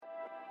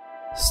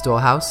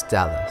Storehouse,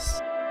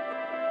 Dallas.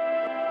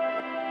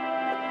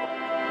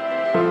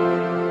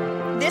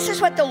 This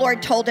is what the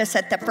Lord told us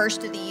at the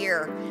first of the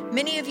year.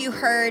 Many of you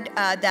heard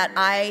that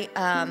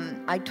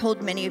I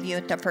told many of you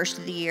at the first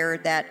of the year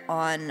that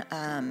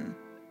on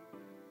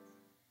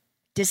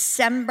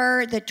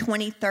December the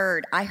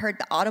 23rd, I heard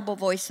the audible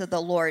voice of the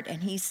Lord,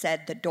 and he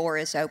said, the door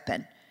is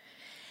open.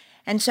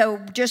 And so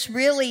just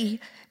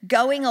really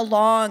going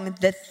along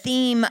the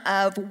theme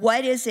of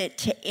what is it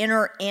to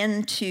enter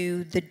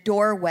into the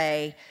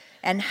doorway,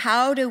 and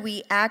how do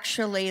we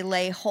actually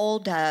lay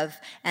hold of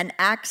and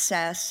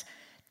access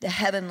the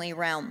heavenly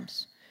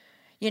realms.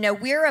 You know,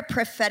 we're a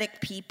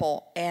prophetic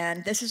people,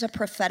 and this is a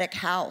prophetic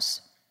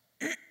house.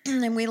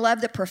 And we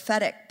love the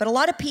prophetic. But a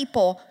lot of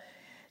people,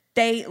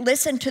 they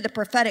listen to the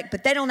prophetic,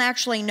 but they don't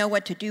actually know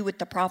what to do with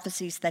the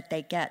prophecies that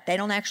they get. They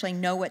don't actually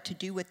know what to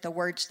do with the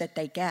words that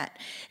they get.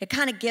 It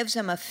kind of gives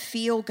them a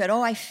feel good.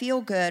 Oh, I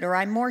feel good, or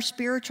I'm more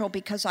spiritual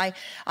because I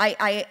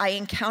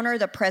encounter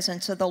the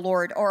presence of the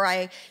Lord, or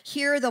I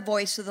hear the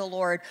voice of the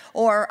Lord,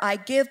 or I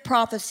give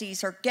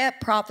prophecies, or get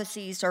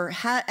prophecies, or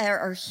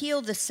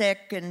heal the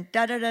sick, and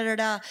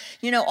da-da-da-da-da.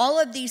 You know, all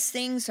of these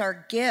things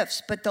are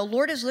gifts, but the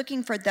Lord is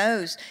looking for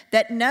those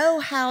that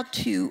know how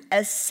to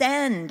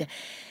ascend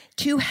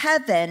to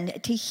heaven,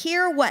 to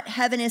hear what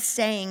heaven is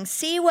saying,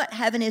 see what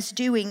heaven is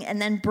doing,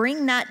 and then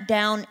bring that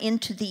down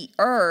into the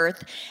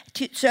earth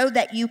so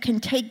that you can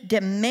take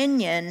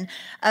dominion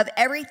of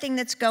everything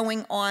that's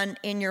going on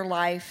in your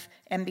life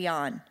and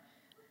beyond.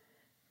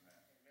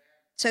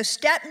 So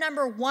step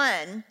number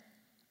 1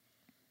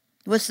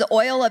 was the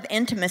oil of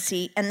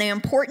intimacy and the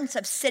importance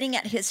of sitting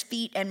at his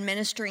feet and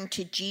ministering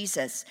to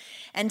Jesus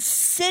and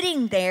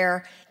sitting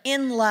there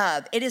in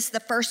love. It is the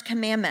first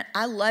commandment.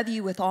 I love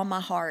you with all my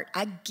heart.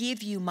 I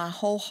give you my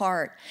whole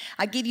heart.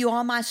 I give you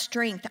all my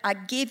strength. I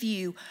give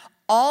you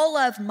all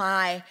of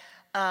my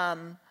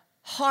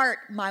heart,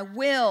 my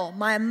will,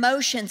 my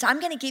emotions. I'm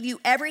going to give you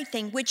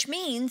everything, which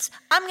means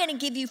I'm going to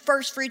give you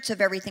first fruits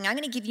of everything. I'm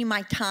going to give you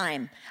my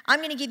time. I'm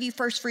going to give you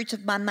first fruits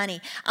of my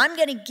money. I'm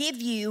going to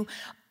give you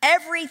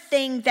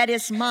everything that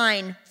is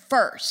mine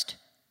first.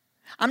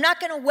 I'm not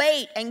going to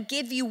wait and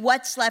give you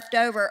what's left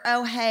over.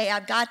 Oh, hey,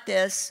 I've got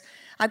this.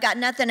 I've got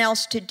nothing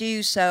else to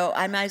do, so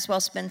I might as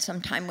well spend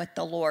some time with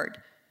the Lord.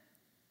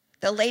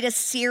 The latest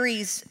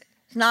series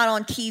is not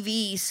on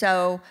TV,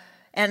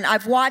 and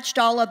I've watched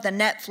all of the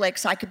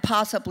Netflix I could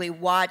possibly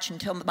watch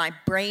until my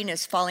brain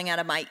is falling out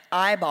of my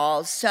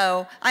eyeballs,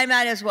 so I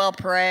might as well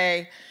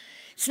pray.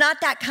 It's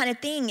not that kind of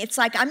thing. It's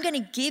like I'm going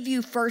to give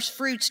you first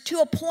fruits to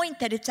a point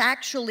that it's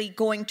actually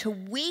going to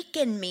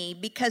weaken me,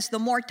 because the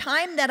more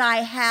time that I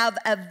have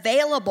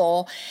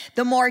available,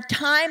 the more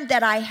time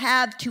that I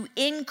have to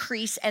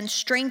increase and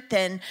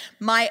strengthen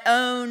my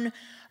own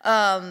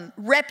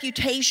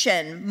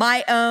reputation,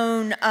 my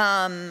own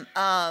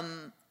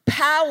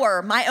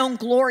power, my own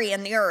glory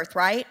in the earth,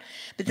 right?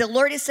 But the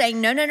Lord is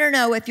saying,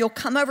 no. If you'll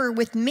come over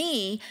with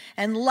me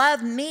and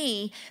love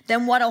me,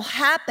 then what'll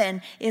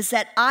happen is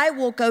that I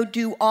will go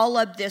do all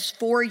of this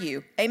for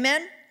you.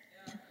 Amen?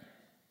 Yeah.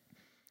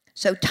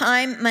 So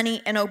time,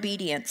 money, and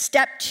obedience.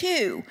 Step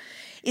 2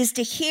 is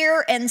to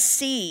hear and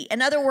see.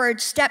 In other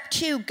words, step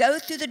 2, go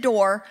through the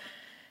door.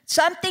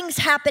 Something's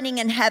happening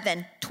in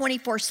heaven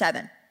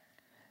 24/7.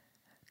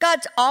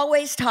 God's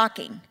always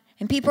talking.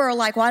 And people are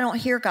like, well, I don't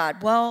hear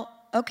God. Well,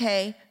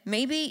 okay,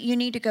 maybe you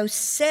need to go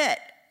sit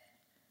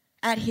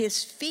at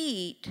his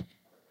feet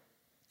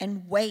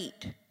and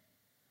wait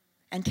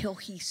until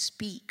he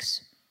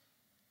speaks.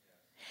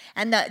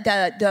 And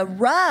the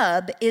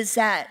rub is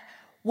that,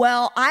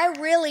 well, I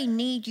really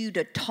need you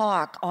to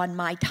talk on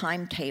my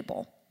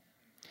timetable.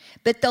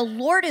 But the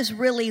Lord is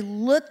really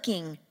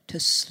looking to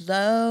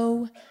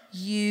slow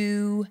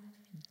you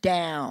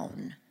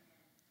down.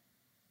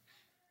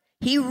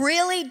 He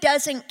really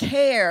doesn't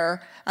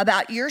care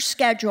about your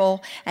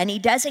schedule, and he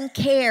doesn't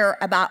care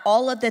about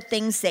all of the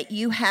things that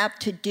you have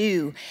to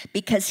do,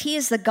 because he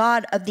is the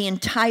God of the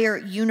entire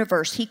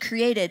universe. He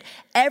created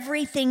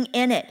everything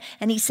in it.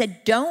 And he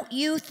said, don't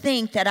you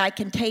think that I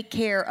can take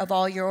care of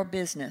all your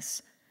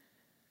business?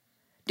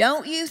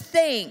 Don't you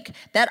think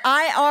that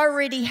I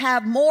already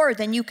have more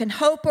than you can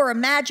hope or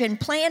imagine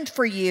planned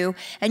for you,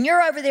 and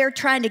you're over there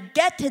trying to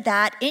get to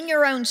that in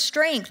your own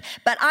strength?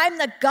 But I'm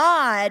the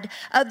God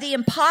of the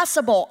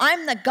impossible.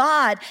 I'm the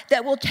God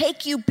that will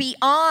take you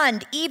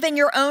beyond even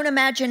your own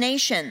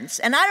imaginations.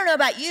 And I don't know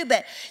about you,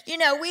 but you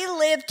know, we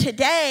live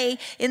today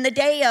in the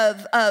day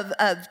of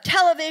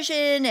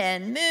television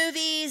and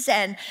movies,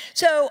 and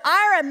so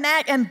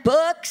and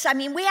books. I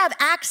mean, we have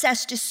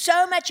access to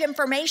so much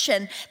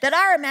information that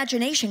our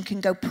imagination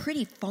can go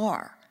pretty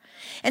far.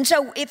 And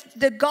so if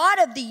the God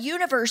of the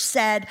universe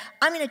said,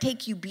 I'm going to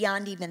take you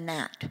beyond even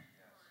that.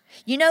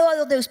 You know,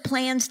 all of those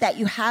plans that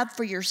you have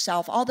for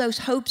yourself, all those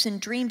hopes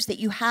and dreams that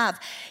you have,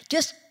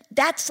 just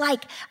that's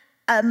like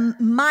a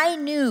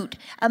minute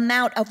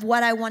amount of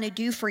what I want to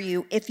do for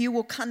you if you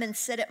will come and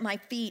sit at my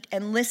feet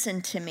and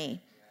listen to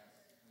me.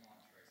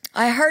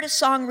 I heard a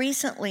song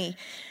recently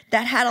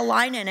that had a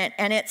line in it,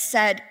 and it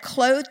said,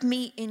 clothe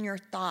me in your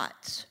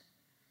thoughts.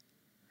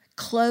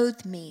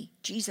 clothe me.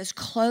 Jesus,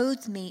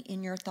 clothe me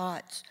in your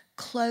thoughts.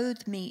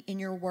 Clothe me in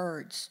your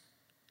words.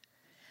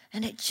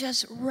 And it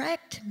just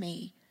wrecked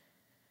me.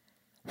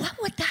 What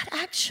would that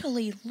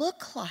actually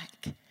look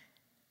like?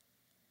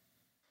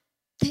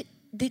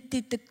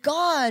 The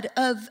God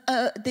of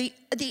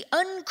the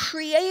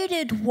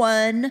uncreated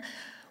one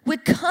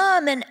would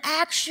come and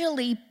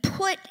actually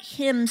put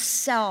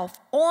himself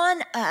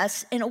on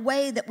us in a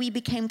way that we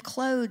became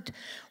clothed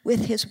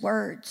with his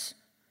words.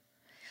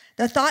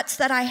 The thoughts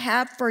that I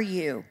have for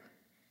you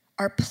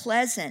are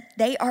pleasant.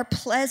 They are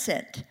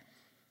pleasant.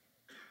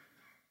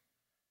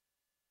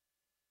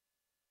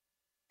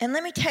 And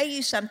let me tell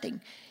you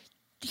something.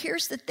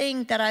 Here's the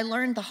thing that I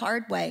learned the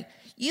hard way.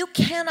 You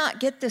cannot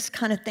get this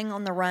kind of thing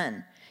on the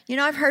run. You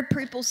know, I've heard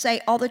people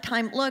say all the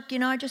time, look, you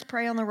know, I just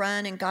pray on the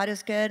run and God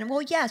is good. And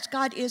well, yes,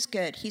 God is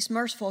good. He's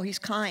merciful. He's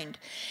kind.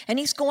 And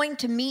he's going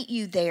to meet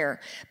you there.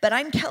 But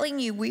I'm telling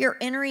you, we are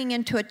entering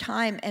into a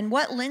time, and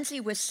what Lindsay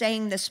was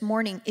saying this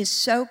morning is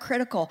so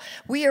critical.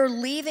 We are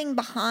leaving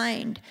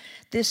behind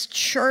this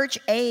church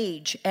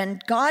age,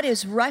 and God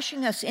is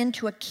rushing us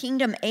into a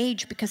kingdom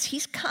age because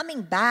he's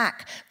coming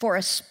back for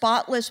a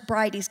spotless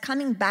bride. He's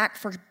coming back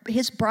for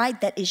his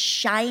bride that is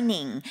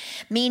shining,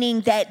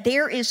 meaning that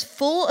there is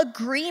full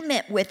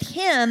agreement with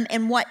him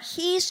and what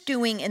he's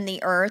doing in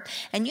the earth,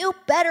 and you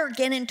better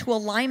get into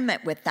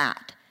alignment with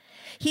that.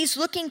 He's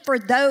looking for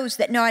those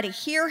that know how to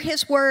hear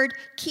his word,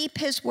 keep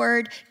his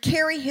word,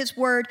 carry his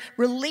word,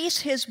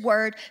 release his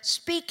word,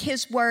 speak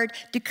his word,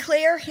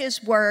 declare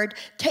his word,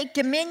 take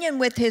dominion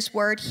with his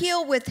word,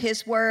 heal with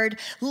his word,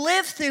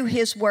 live through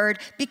his word,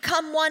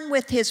 become one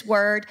with his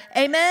word.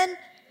 Amen?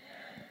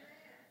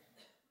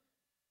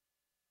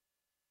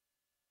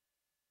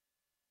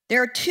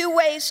 There are two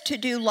ways to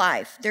do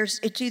life.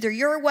 It's either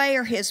your way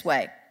or his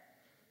way.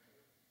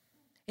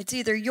 It's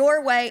either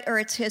your way or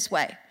it's his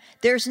way.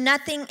 There's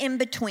nothing in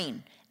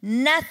between.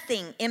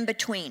 Nothing in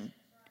between.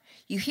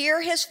 You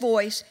hear his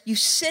voice. You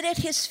sit at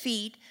his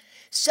feet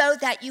so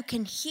that you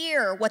can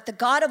hear what the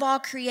God of all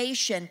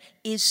creation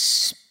is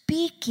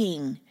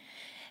speaking.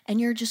 And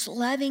you're just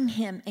loving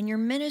him and you're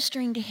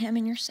ministering to him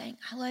and you're saying,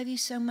 I love you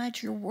so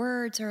much. Your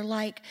words are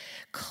like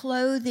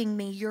clothing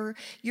me.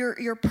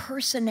 Your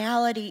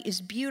personality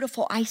is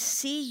beautiful. I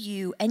see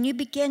you. And you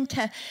begin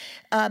to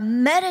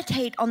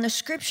meditate on the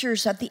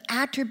scriptures of the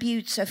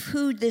attributes of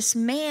who this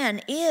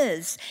man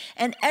is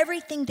and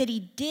everything that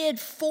he did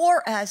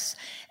for us,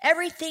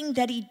 everything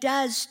that he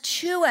does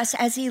to us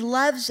as he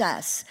loves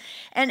us.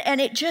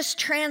 And it just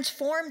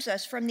transforms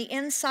us from the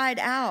inside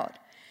out.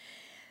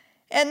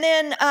 And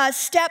then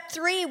step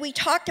 3, we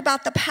talked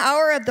about the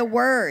power of the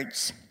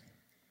words.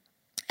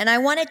 And I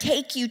want to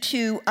take you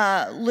to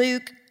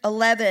Luke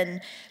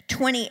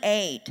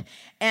 11:28.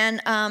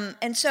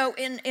 And so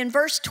in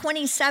verse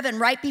 27,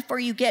 right before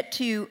you get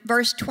to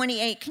verse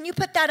 28, can you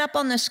put that up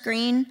on the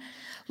screen?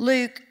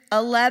 Luke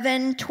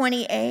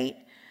 11:28.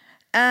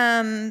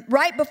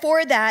 Right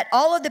before that,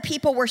 all of the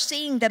people were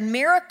seeing the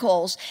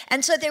miracles,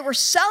 and so they were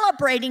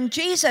celebrating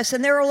Jesus,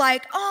 and they were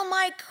like, oh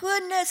my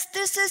goodness,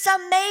 this is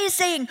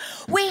amazing.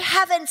 We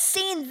haven't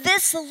seen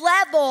this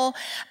level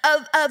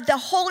of the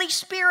Holy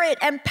Spirit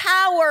and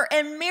power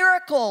and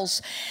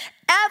miracles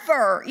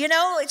ever. You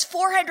know, it's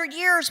 400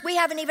 years. We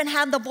haven't even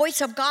had the voice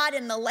of God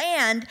in the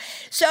land.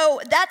 So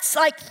that's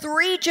like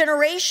 3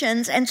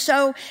 generations. And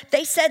so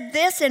they said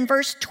this in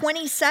verse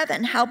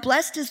 27, how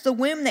blessed is the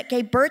womb that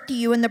gave birth to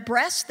you and the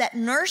breast that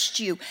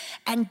nursed you.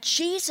 And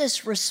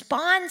Jesus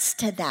responds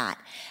to that.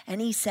 And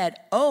he said,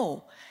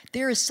 oh,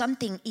 there is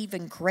something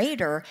even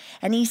greater.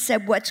 And he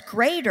said, what's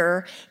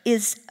greater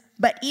is,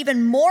 but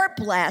even more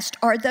blessed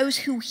are those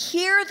who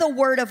hear the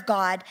word of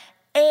God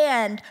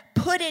and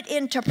put it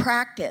into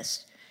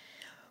practice.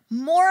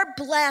 More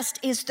blessed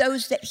is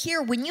those that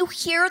hear. When you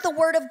hear the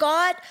word of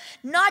God,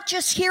 not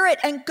just hear it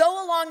and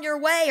go along your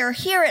way or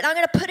hear it, I'm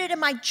going to put it in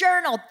my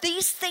journal.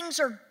 These things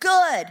are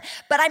good.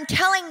 But I'm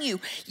telling you,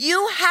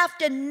 you have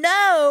to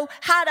know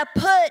how to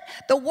put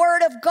the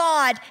word of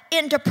God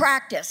into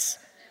practice.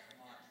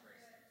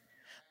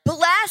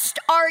 Blessed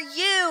are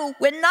you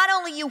when not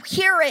only you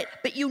hear it,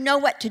 but you know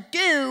what to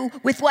do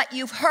with what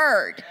you've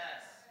heard.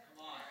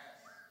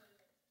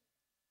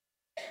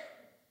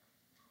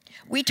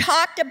 We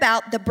talked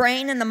about the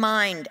brain and the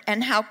mind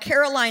and how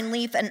Caroline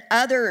Leaf and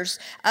others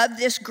of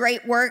this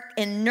great work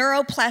in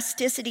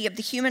neuroplasticity of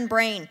the human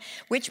brain,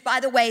 which, by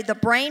the way, the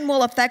brain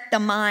will affect the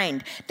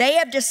mind. They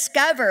have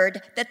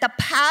discovered that the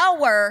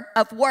power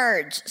of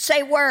words,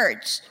 say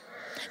words.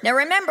 Now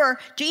remember,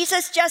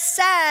 Jesus just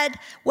said,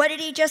 what did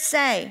he just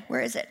say?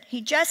 Where is it?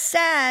 He just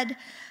said,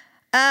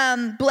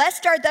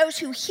 blessed are those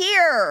who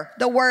hear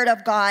the word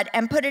of God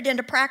and put it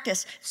into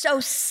practice. So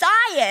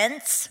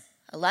science,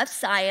 I love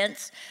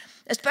science,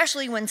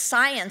 especially when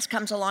science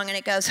comes along and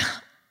it goes,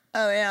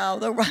 oh yeah,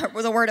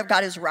 the word of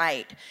God is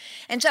right.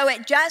 And so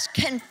it just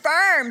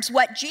confirms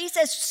what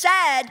Jesus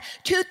said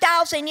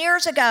 2,000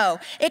 years ago.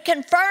 It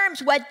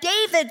confirms what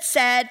David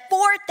said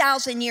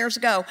 4,000 years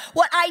ago,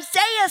 what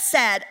Isaiah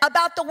said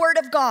about the word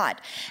of God.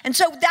 And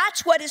so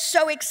that's what is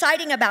so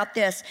exciting about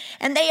this.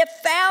 And they have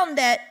found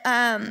that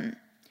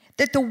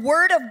that the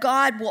Word of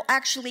God will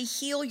actually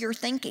heal your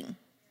thinking.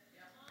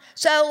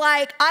 So,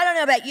 like, I don't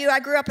know about you,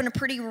 I grew up in a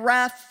pretty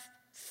rough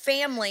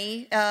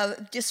family,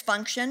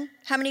 dysfunction.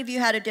 How many of you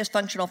had a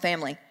dysfunctional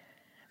family?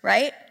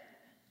 Right?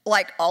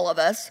 Like all of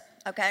us,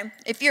 okay?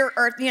 If you're,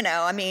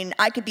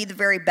 I could be the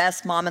very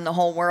best mom in the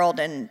whole world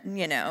and,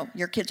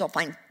 your kids will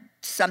find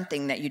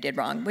something that you did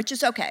wrong, which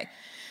is okay.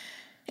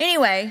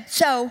 Anyway,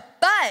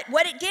 but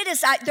what it did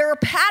is there are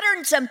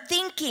patterns of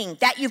thinking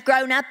that you've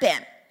grown up in.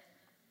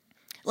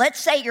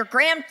 Let's say your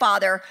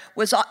grandfather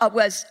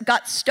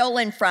got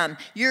stolen from.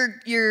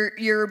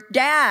 Your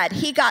dad,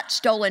 he got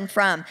stolen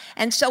from.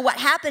 And so what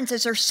happens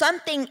is there's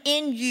something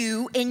in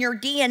you, in your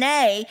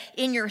DNA,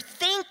 in your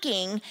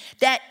thinking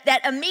that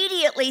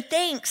immediately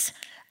thinks,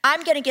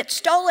 I'm going to get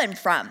stolen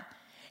from.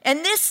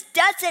 And this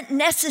doesn't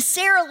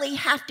necessarily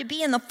have to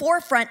be in the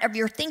forefront of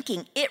your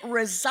thinking. It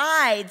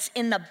resides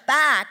in the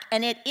back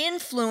and it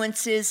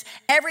influences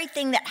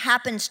everything that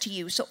happens to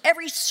you. So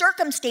every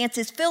circumstance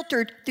is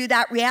filtered through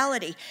that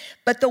reality.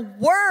 But the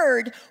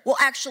Word will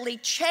actually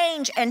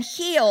change and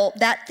heal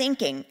that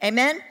thinking.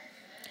 Amen?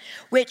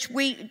 Which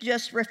we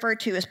just refer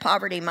to as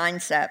poverty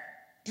mindset.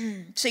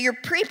 So you're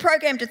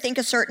pre-programmed to think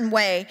a certain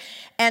way,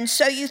 and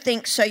so you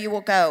think, so you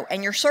will go.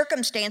 And your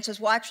circumstances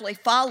will actually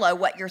follow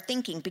what you're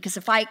thinking. Because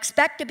if I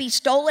expect to be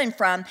stolen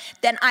from,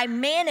 then I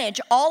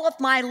manage all of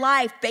my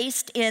life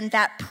based in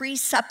that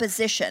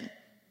presupposition.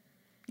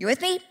 You with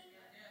me?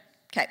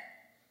 Okay.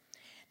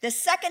 The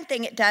second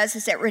thing it does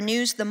is it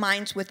renews the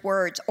minds with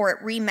words, or it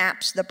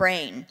remaps the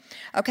brain.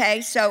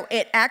 Okay, so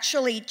it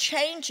actually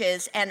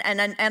changes,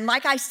 and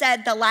like I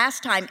said the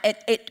last time,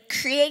 it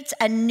creates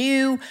a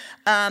new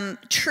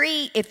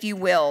tree, if you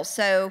will.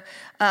 So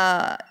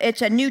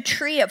it's a new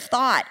tree of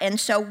thought. And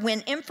so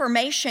when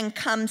information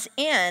comes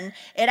in,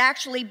 it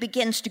actually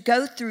begins to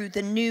go through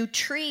the new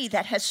tree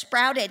that has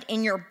sprouted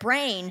in your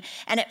brain,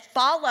 and it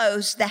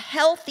follows the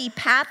healthy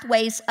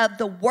pathways of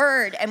the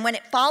Word. And when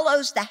it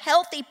follows the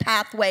healthy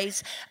pathways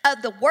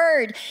of the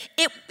Word,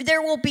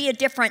 there will be a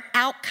different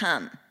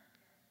outcome.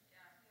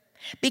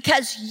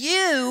 Because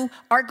you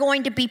are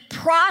going to be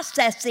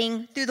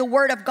processing through the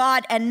Word of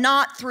God and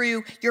not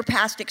through your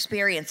past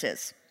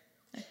experiences.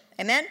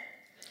 Amen?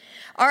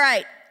 All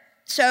right,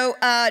 so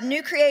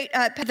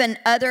than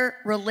other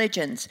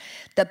religions.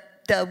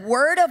 The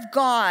Word of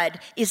God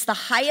is the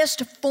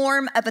highest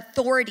form of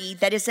authority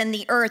that is in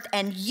the earth,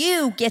 and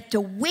you get to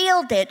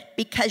wield it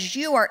because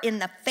you are in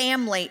the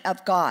family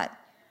of God.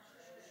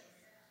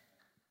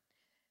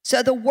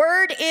 So the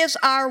Word is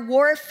our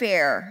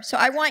warfare. So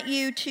I want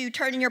you to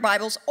turn in your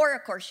Bibles, or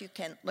of course you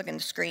can look in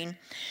the screen,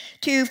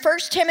 to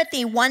 1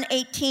 Timothy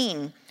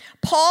 1:18.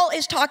 Paul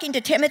is talking to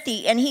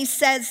Timothy, and he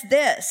says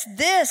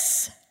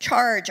this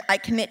charge I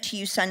commit to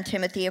you, son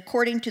Timothy,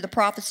 according to the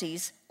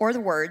prophecies, or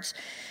the words,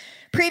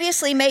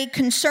 previously made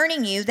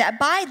concerning you, that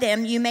by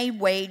them you may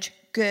wage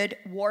good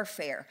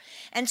warfare.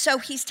 And so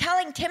he's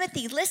telling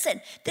Timothy, listen,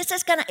 this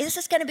is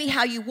gonna be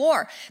how you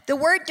war. The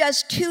Word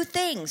does two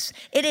things.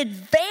 It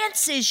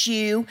advances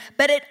you,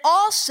 but it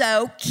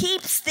also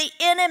keeps the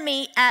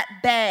enemy at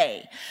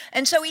bay.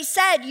 And so he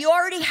said, you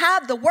already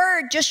have the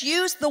Word. Just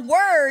use the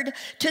Word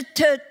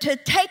to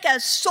take a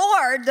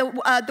sword.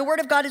 The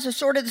Word of God is a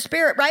sword of the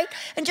Spirit, right?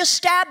 And just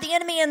stab the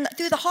enemy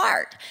through the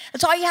heart.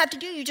 That's all you have to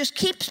do. You just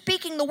keep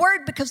speaking the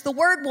Word, because the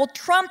Word will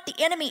trump the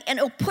enemy and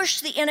it'll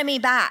push the enemy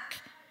back.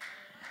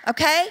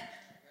 Okay?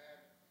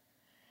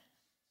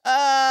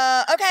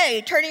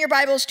 Okay, turning your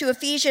Bibles to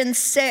Ephesians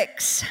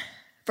 6,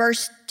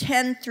 verse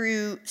 10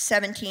 through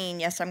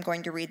 17. Yes, I'm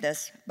going to read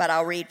this, but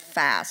I'll read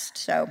fast,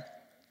 so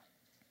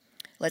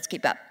let's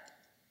keep up.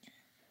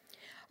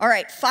 All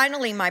right,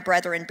 finally, my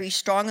brethren, be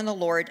strong in the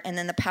Lord and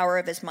in the power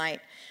of his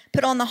might.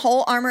 Put on the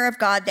whole armor of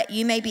God, that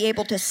you may be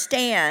able to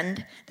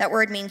stand, that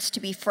word means to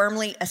be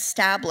firmly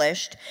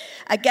established,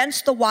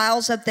 against the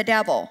wiles of the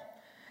devil.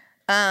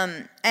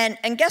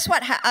 And guess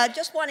what? I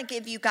just want to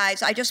give you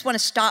guys, I just want to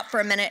stop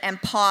for a minute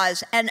and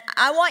pause. And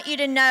I want you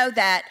to know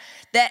that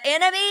the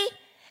enemy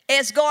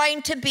is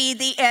going to be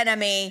the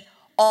enemy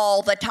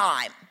all the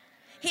time.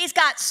 He's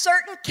got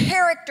certain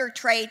character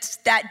traits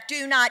that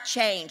do not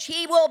change.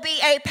 He will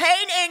be a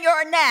pain in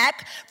your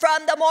neck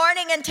from the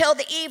morning until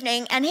the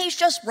evening, and he's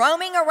just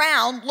roaming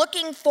around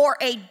looking for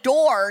a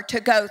door to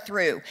go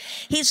through.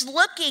 He's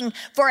looking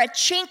for a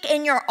chink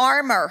in your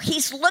armor.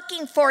 He's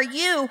looking for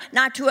you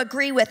not to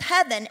agree with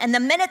heaven, and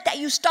the minute that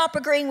you stop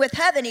agreeing with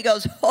heaven, he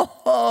goes,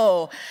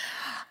 ho,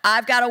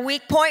 I've got a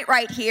weak point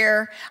right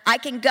here. I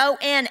can go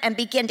in and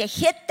begin to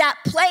hit that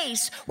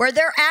place where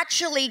they're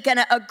actually going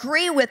to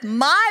agree with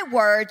my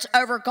words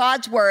over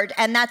God's word,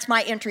 and that's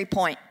my entry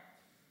point.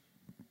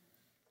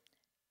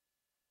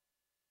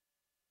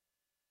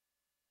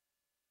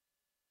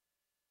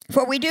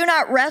 For we do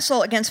not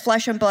wrestle against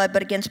flesh and blood,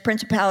 but against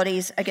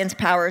principalities, against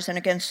powers, and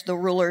against the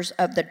rulers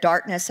of the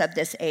darkness of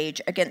this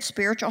age, against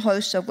spiritual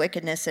hosts of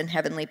wickedness in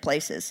heavenly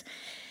places.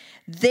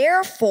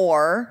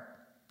 Therefore,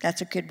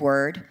 that's a good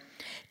word,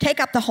 take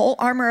up the whole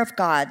armor of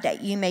God,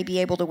 that you may be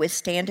able to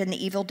withstand in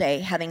the evil day,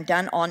 having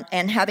done all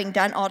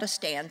to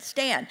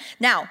stand.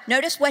 Now,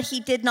 notice what he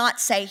did not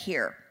say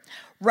here.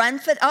 Run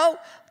for,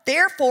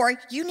 therefore,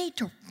 you need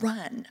to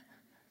run.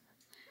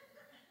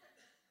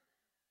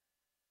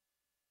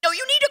 No,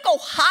 you need to go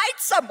hide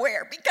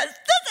somewhere because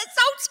this is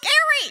so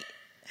scary.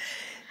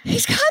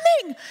 He's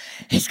coming.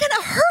 He's going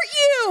to hurt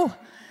you.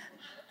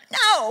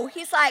 No,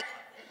 he's like,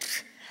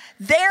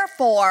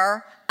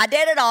 therefore, I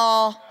did it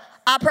all.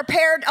 I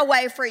prepared a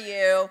way for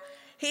you.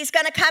 He's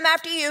going to come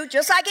after you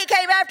just like he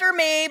came after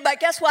me. But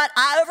guess what?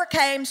 I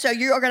overcame, so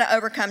you are going to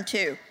overcome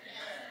too.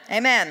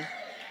 Amen.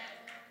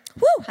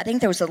 Woo, I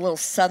think there was a little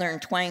southern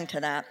twang to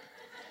that.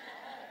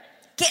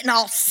 Getting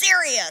all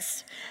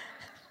serious.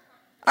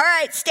 All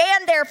right,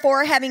 stand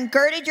therefore, having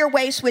girded your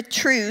waist with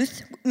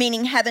truth,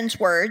 meaning heaven's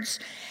words,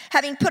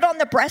 having put on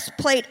the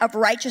breastplate of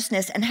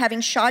righteousness, and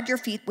having shod your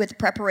feet with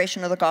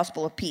preparation of the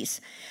gospel of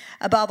peace.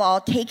 Above all,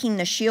 taking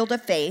the shield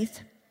of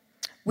faith,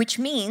 which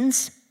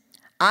means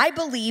I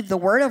believe the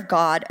word of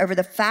God over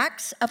the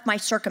facts of my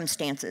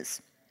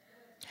circumstances.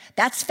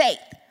 That's faith.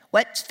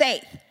 What's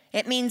faith?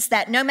 It means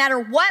that no matter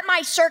what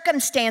my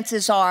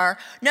circumstances are,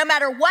 no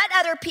matter what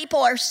other people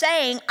are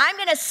saying, I'm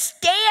going to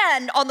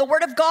stand on the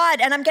word of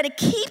God and I'm going to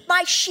keep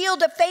my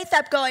shield of faith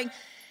up going,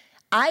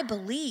 I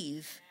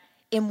believe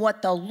in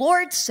what the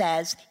Lord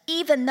says,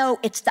 even though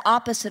it's the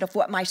opposite of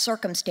what my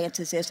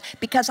circumstances is,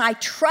 because I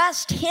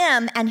trust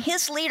him and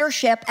his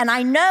leadership, and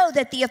I know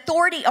that the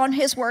authority on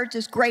his words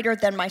is greater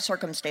than my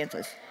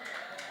circumstances.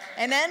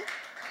 Amen?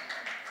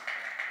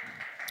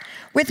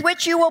 With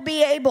which you will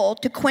be able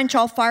to quench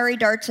all fiery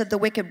darts of the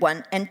wicked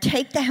one, and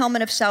take the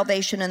helmet of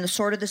salvation and the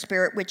sword of the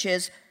Spirit, which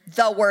is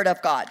the word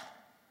of God.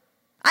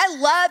 I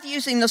love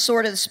using the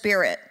sword of the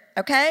Spirit,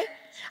 okay?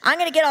 I'm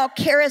going to get all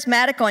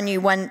charismatic on you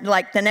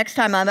the next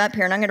time I'm up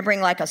here, and I'm going to bring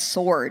like a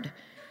sword.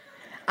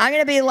 I'm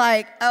going to be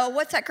like,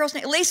 what's that girl's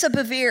name? Lisa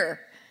Bevere.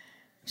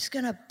 I'm just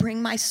going to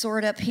bring my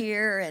sword up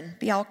here and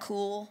be all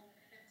cool.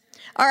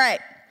 All right.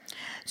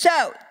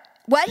 So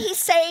what he's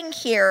saying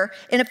here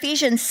in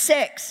Ephesians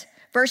 6,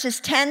 verses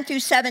 10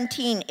 through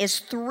 17 is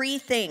three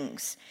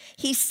things.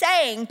 He's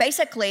saying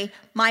basically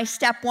my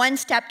step 1,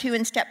 step 2,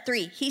 and step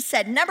 3. He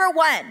said, number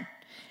 1,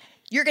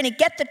 you're going to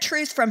get the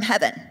truth from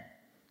heaven.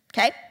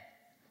 Okay?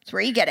 That's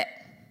where you get it.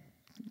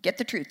 Get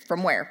the truth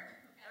from where?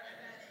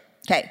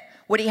 Okay.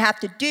 What do you have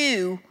to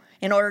do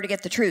in order to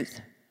get the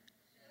truth?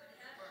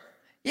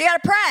 You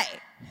got to pray.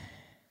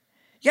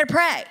 You got to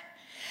pray.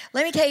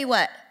 Let me tell you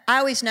what. I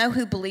always know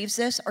who believes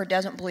this or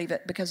doesn't believe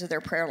it because of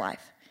their prayer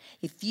life.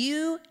 If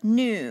you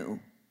knew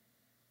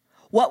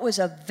what was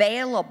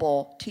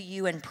available to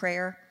you in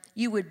prayer,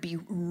 you would be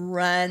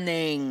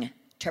running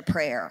to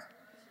prayer.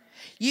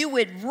 You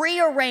would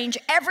rearrange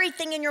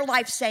everything in your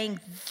life saying,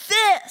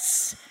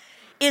 this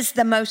is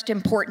the most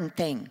important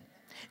thing.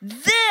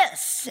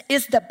 This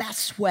is the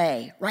best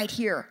way right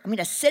here. I'm going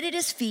to sit at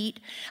his feet.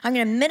 I'm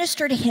going to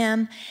minister to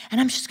him,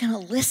 and I'm just going to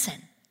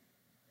listen.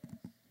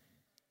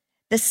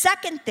 The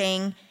second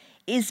thing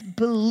is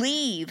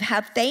believe,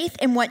 have faith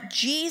in what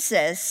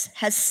Jesus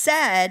has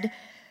said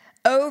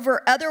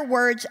over other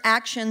words,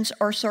 actions,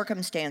 or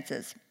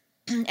circumstances.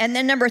 And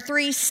then number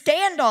 3,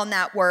 stand on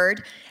that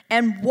word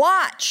and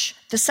watch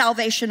the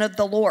salvation of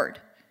the Lord.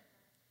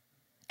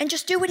 And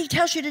just do what he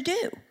tells you to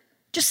do.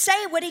 Just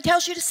say what he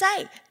tells you to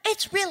say.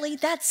 It's really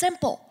that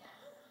simple.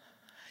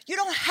 You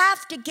don't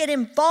have to get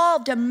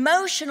involved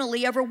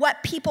emotionally over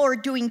what people are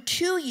doing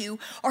to you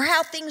or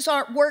how things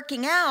aren't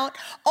working out.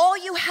 All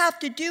you have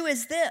to do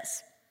is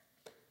this.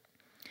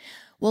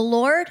 Well,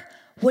 Lord,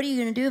 what are you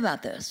going to do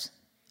about this?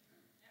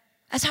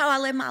 That's how I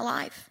live my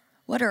life.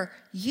 What are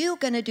you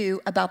going to do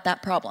about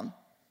that problem?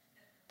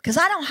 Because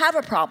I don't have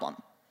a problem.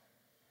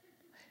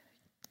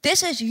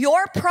 This is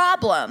your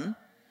problem.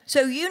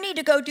 So you need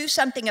to go do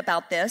something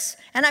about this.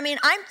 And I mean,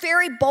 I'm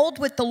very bold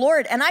with the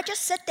Lord. And I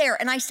just sit there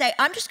and I say,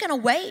 I'm just going to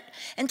wait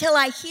until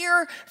I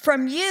hear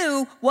from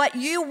you what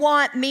you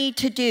want me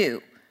to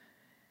do.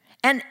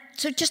 And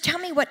so just tell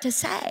me what to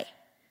say.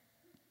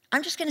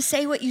 I'm just going to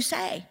say what you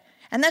say.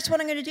 And that's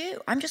what I'm going to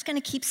do. I'm just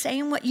going to keep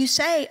saying what you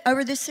say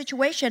over this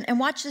situation and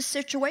watch this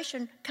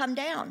situation come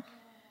down.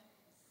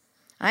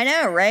 I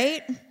know,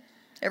 right?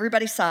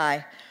 Everybody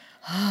sigh.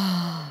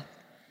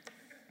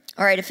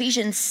 All right,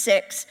 Ephesians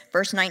 6,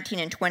 verse 19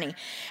 and 20.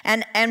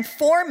 And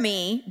for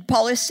me,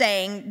 Paul is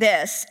saying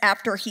this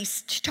after he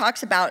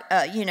talks about,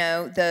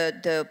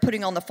 the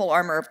putting on the full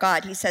armor of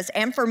God. He says,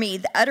 and for me,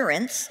 the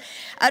utterance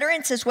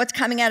is what's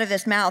coming out of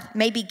his mouth,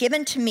 may be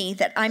given to me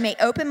that I may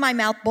open my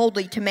mouth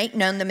boldly to make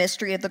known the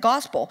mystery of the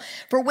gospel,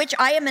 for which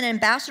I am an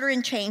ambassador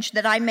in chains,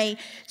 that I may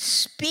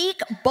speak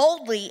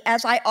boldly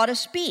as I ought to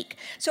speak.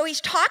 So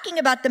he's talking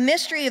about the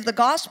mystery of the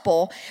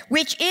gospel,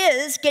 which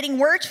is getting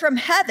words from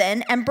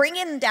heaven and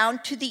bringing them down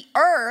to the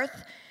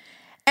earth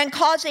and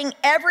causing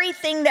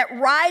everything that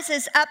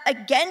rises up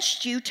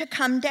against you to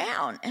come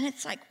down. And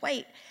it's like,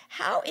 wait,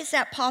 how is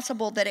that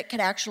possible that it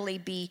could actually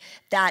be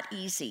that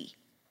easy?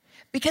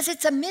 Because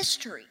it's a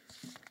mystery.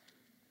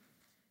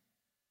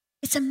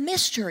 It's a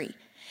mystery.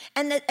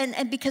 And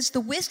because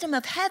the wisdom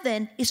of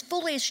heaven is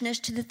foolishness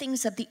to the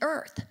things of the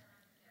earth.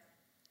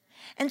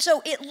 And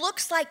so it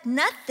looks like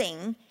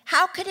nothing.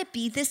 How could it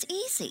be this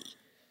easy?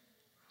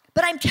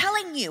 But I'm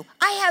telling you,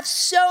 I have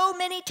so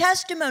many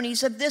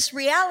testimonies of this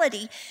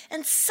reality,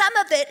 and some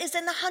of it is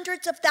in the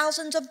hundreds of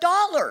thousands of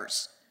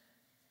dollars.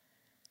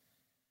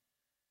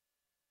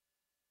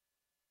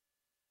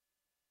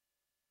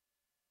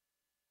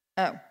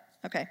 Oh,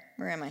 okay.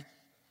 Where am I?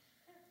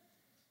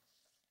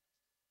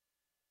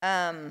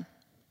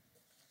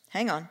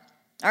 Hang on.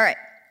 All right.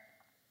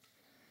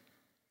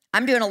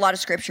 I'm doing a lot of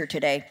scripture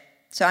today,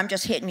 so I'm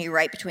just hitting you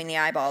right between the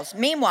eyeballs.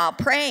 Meanwhile,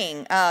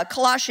 praying,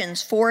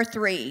 Colossians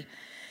 4:3.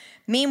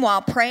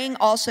 Meanwhile, praying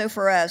also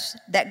for us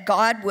that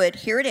God would,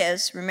 here it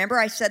is. Remember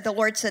I said the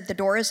Lord said the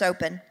door is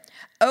open.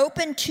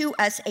 Open to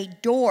us a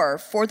door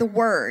for the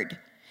word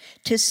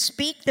to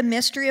speak the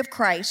mystery of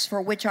Christ,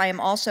 for which I am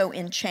also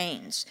in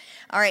chains.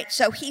 All right,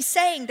 so he's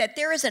saying that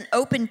there is an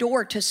open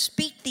door to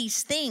speak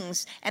these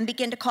things and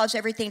begin to cause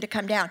everything to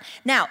come down.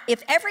 Now,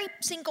 if every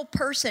single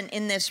person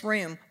in this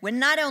room would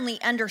not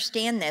only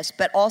understand this,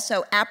 but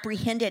also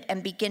apprehend it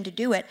and begin to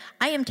do it,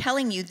 I am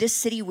telling you, this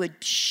city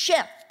would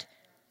shift.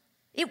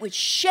 It would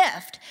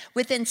shift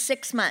within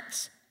 6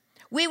 months.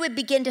 We would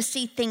begin to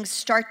see things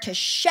start to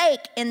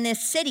shake in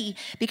this city,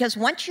 because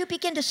once you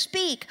begin to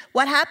speak,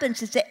 what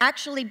happens is it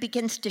actually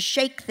begins to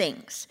shake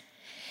things.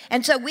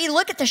 And so we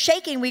look at the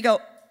shaking, we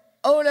go,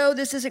 oh no,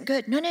 this isn't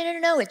good.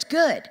 No, it's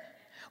good.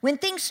 When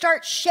things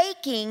start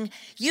shaking,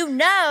 you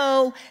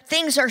know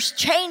things are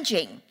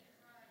changing,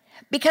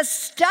 because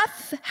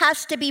stuff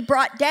has to be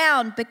brought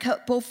down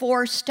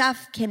before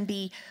stuff can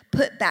be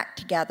put back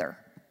together.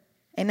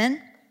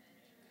 Amen?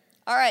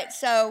 All right,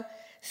 so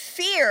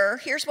fear,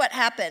 here's what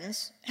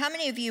happens. How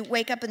many of you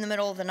wake up in the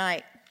middle of the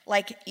night,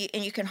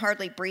 and you can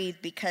hardly breathe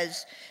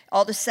because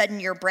all of a sudden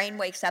your brain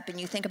wakes up and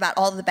you think about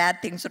all the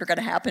bad things that are going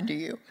to happen to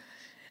you.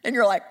 And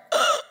you're like,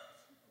 oh,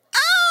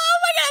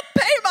 am I going to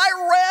pay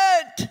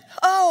my rent?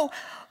 Oh,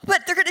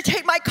 but they're going to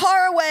take my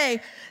car away.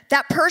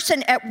 That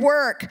person at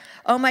work,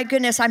 oh my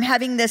goodness, I'm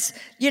having this,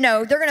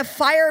 they're going to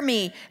fire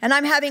me, and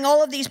I'm having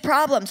all of these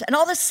problems. And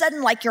all of a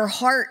sudden, your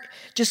heart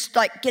just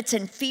gets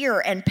in fear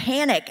and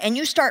panic, and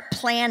you start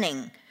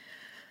planning.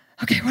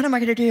 Okay, what am I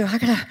going to do? I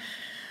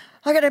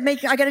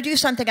got to do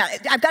something.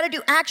 I've got to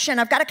do action.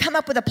 I've got to come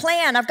up with a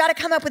plan. I've got to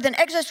come up with an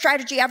exit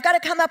strategy. I've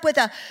got to come up with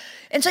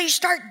and so you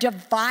start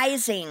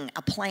devising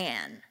a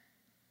plan.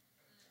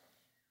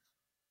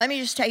 Let me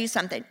just tell you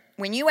something.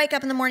 When you wake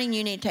up in the morning,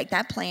 you need to take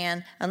that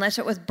plan, unless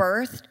it was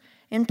birthed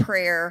in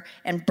prayer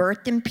and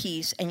birthed in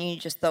peace, and you need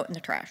to just throw it in the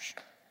trash.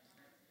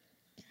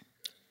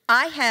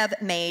 I have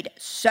made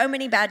so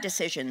many bad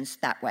decisions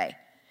that way.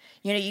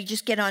 You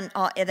just get on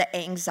the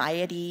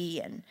anxiety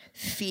and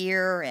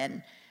fear,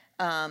 and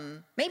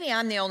maybe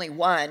I'm the only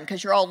one,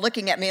 because you're all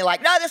looking at me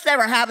like, no, this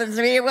never happens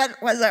to me.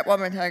 What was that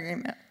woman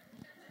talking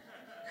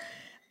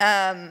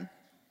about?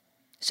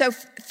 So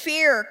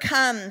fear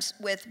comes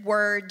with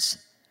words,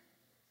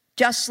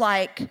 just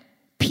like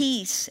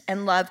peace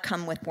and love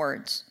come with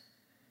words.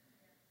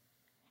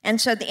 And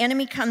so the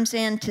enemy comes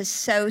in to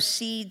sow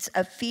seeds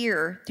of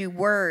fear through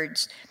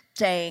words,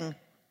 saying,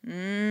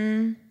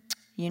 bad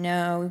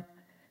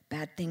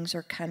things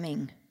are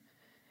coming.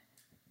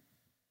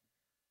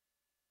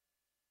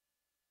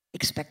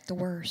 Expect the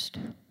worst.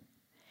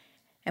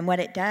 And what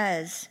it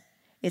does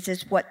is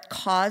it's what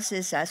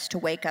causes us to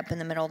wake up in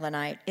the middle of the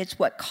night. It's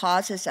what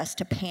causes us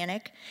to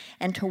panic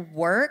and to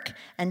work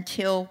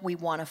until we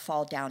want to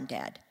fall down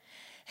dead.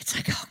 It's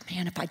like, oh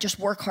man, if I just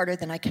work harder,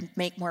 then I can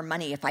make more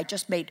money. If I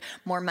just made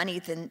more money,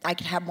 then I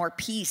could have more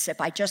peace.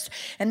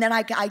 And then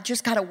I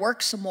just got to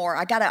work some more.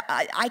 I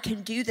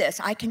can do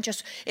this.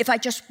 If I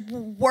just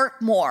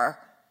work more.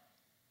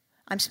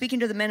 I'm speaking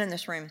to the men in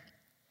this room.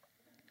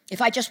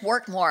 If I just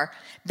work more,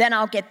 then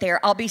I'll get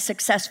there. I'll be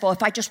successful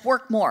if I just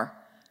work more.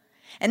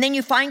 And then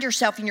you find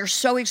yourself and you're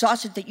so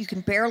exhausted that you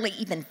can barely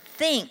even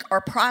think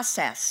or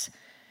process.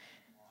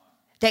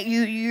 That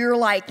you're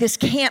like, this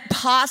can't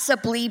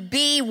possibly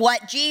be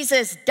what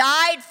Jesus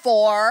died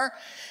for.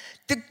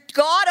 The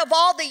God of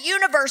all the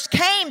universe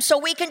came so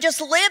we can just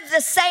live the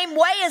same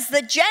way as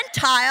the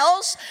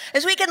Gentiles,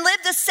 as we can live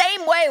the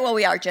same way. Well,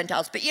 we are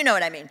Gentiles, but you know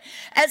what I mean.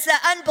 As the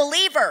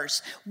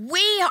unbelievers,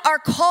 we are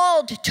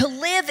called to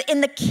live in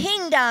the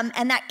kingdom,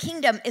 and that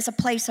kingdom is a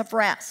place of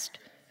rest.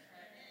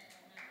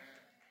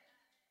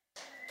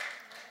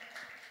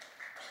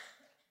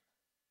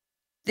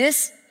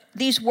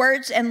 These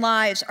words and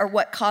lies are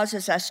what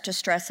causes us to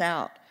stress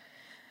out.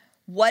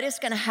 What is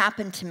going to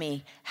happen to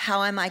me?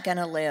 How am I going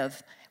to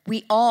live?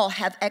 We all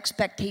have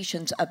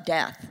expectations of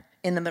death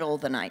in the middle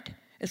of the night.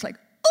 It's like,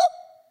 oh,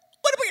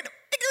 what am I going to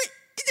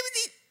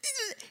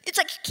do? It's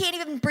like you can't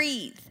even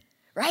breathe,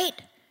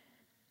 right?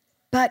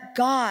 But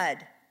God,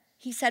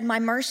 he said, my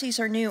mercies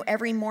are new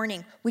every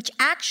morning, which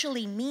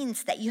actually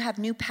means that you have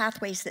new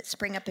pathways that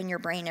spring up in your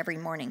brain every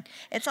morning.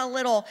 It's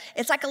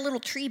like a little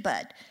tree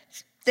bud.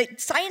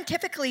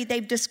 Scientifically,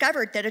 they've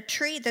discovered that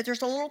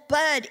there's a little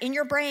bud in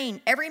your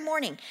brain every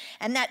morning,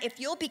 and that if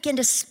you'll begin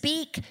to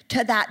speak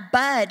to that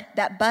bud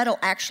will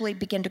actually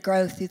begin to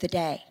grow through the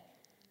day.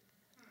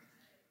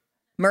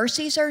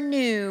 Mercies are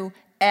new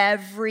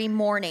every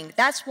morning.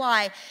 That's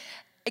why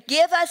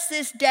Give us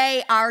this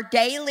day our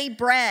daily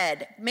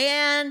bread.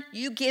 Man,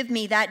 you give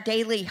me that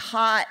daily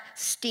hot,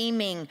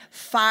 steaming,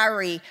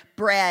 fiery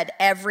bread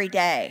every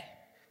day.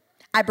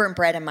 I burn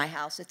bread in my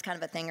house. It's kind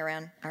of a thing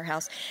around our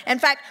house. In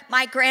fact,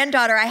 my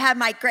granddaughter, I had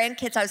my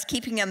grandkids, I was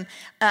keeping them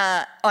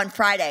on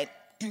Friday.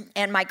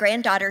 And my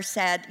granddaughter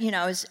said, you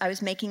know, I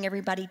was making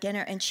everybody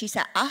dinner. And she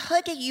said, I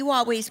heard that you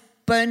always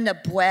burn the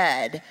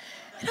bread.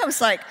 And I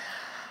was like,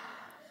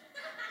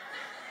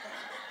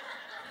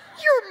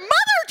 your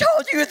mother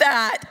told you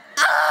that.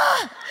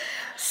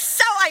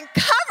 So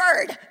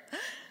uncovered.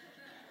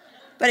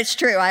 But it's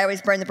true, I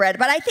always burn the bread.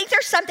 But I think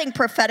there's something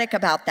prophetic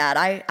about that.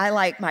 I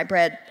like my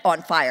bread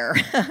on fire.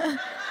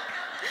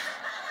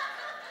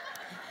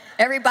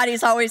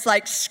 Everybody's always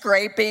like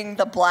scraping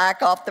the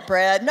black off the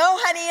bread. No,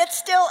 honey, it's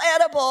still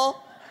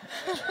edible.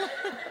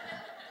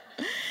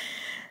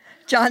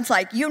 John's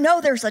like, you know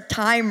there's a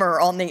timer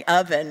on the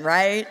oven,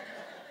 right?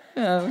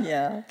 Oh,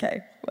 yeah,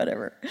 okay,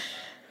 whatever.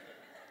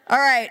 All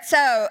right,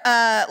 so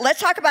let's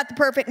talk about the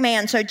perfect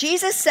man. So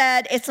Jesus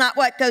said it's not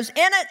what goes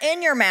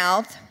in your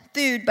mouth,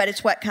 food, but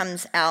it's what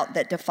comes out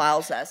that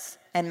defiles us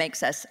and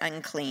makes us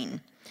unclean.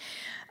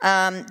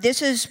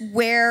 This is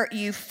where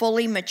you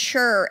fully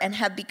mature and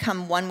have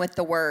become one with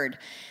the word.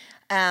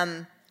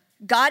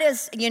 God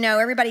is, you know,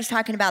 everybody's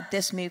talking about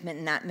this movement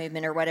and that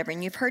movement or whatever,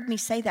 and you've heard me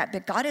say that,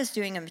 but God is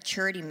doing a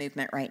maturity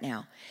movement right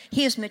now.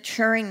 He is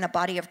maturing the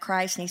body of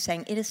Christ, and he's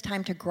saying, it is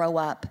time to grow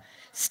up.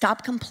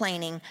 Stop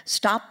complaining.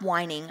 Stop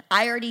whining.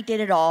 I already did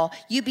it all.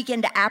 You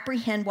begin to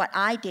apprehend what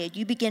I did.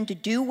 You begin to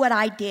do what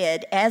I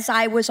did as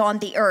I was on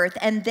the earth,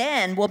 and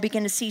then we'll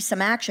begin to see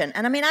some action.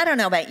 And I mean, I don't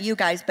know about you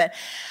guys, but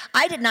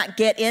I did not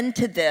get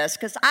into this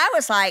because I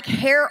was like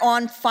hair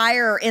on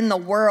fire in the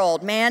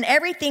world, man.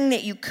 Everything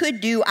that you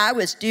could do, I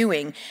was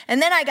doing.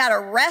 And then I got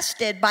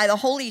arrested by the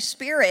Holy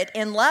Spirit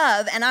in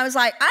love, and I was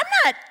like,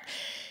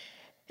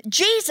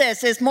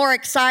 Jesus is more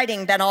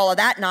exciting than all of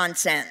that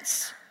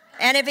nonsense.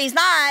 And if he's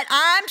not,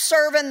 I'm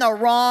serving the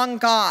wrong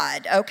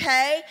God,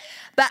 okay?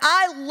 But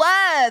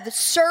I love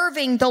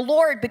serving the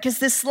Lord because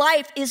this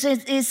life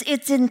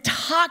it's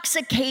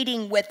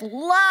intoxicating with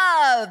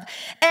love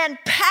and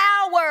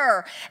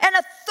power and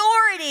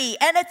authority.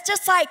 And it's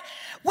just like,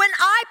 when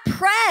I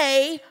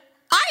pray,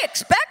 I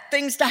expect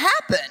things to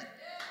happen.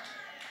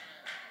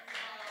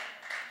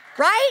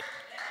 Right?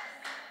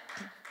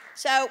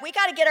 So we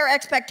got to get our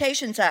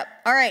expectations up.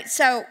 All right,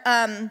 so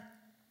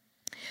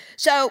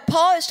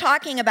Paul is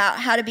talking about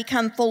how to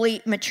become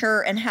fully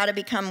mature and how to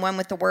become one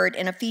with the word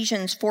in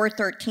Ephesians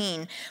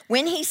 4:13.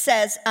 When he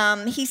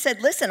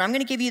said, listen, I'm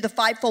going to give you the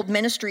fivefold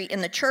ministry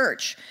in the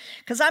church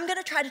because I'm going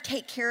to try to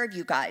take care of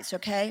you guys,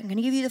 okay? I'm going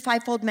to give you the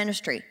fivefold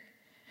ministry.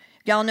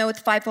 Y'all know what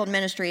the fivefold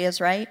ministry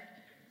is, right?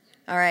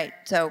 All right,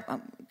 so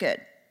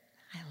good.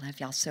 I love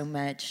y'all so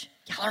much.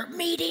 Y'all are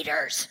meat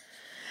eaters.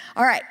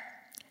 All right,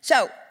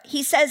 so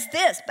he says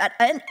this, but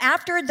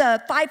after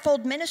the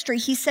fivefold ministry,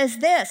 he says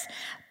this,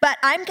 but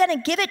I'm going to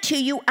give it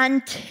to you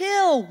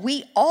until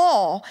we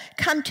all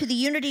come to the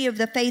unity of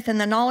the faith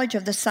and the knowledge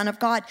of the Son of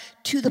God,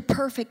 to the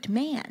perfect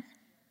man.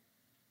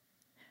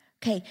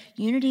 Okay,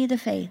 unity of the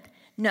faith.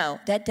 No,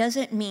 that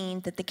doesn't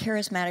mean that the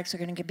charismatics are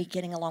going to be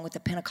getting along with the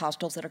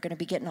Pentecostals, that are going to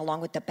be getting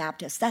along with the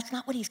Baptists. That's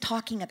not what he's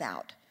talking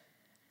about.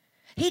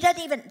 He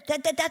doesn't even,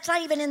 that's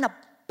not even in the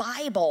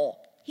Bible.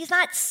 He's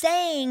not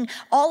saying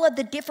all of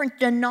the different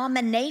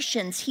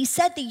denominations. He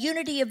said the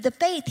unity of the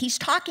faith. He's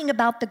talking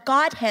about the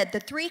Godhead, the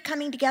three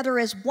coming together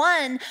as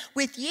one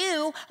with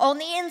you on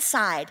the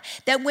inside.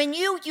 That when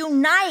you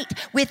unite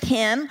with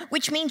him,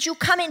 which means you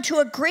come into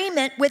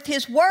agreement with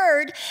his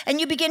word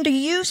and you begin to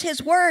use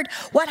his word,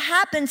 what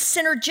happens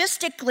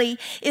synergistically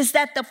is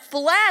that the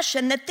flesh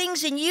and the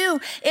things in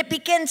you, it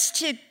begins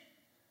to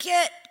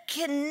get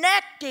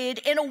connected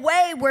in a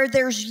way where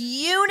there's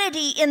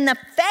unity in the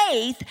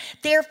faith.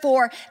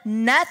 Therefore,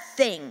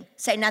 nothing,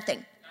 say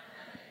nothing,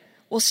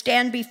 will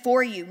stand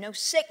before you. No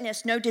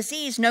sickness, no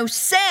disease, no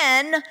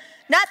sin,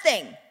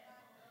 nothing.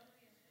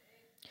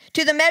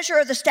 To the measure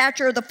of the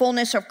stature of the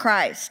fullness of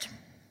Christ.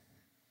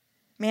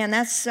 Man,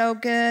 that's so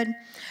good.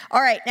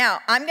 All right,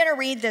 now I'm going to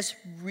read this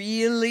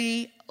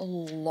really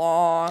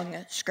long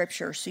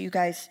scripture, so you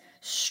guys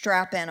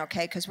strap in,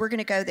 okay? Because we're going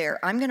to go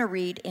there. I'm going to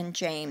read in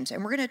James,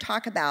 and we're going to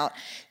talk about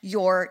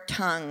your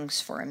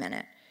tongues for a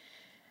minute.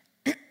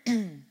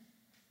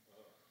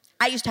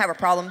 I used to have a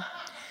problem.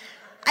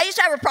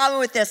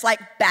 With this, like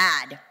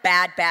bad,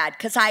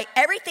 because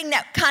everything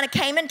that kind of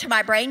came into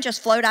my brain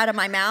just flowed out of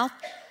my mouth,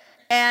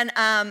 and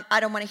I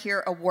don't want to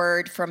hear a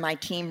word from my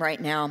team right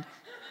now.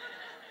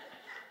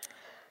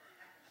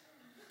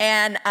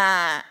 And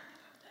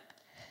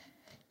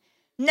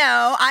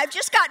no, I've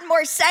just gotten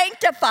more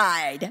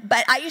sanctified.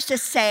 But I used to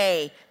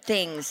say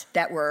things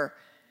that were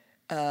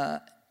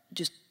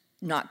just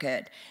not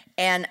good.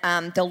 And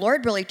the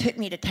Lord really took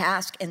me to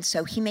task, and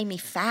so he made me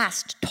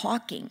fast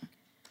talking.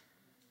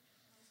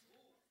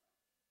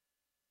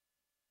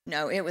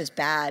 No, it was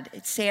bad.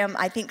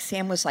 I think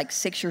Sam was like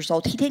 6 years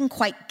old. He didn't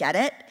quite get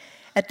it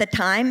at the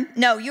time.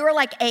 No, you were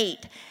like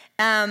 8.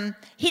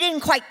 He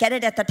didn't quite get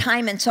it at the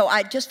time, and so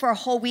just for a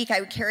whole week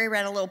I would carry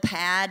around a little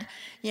pad,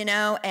 and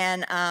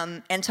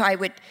so I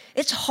would.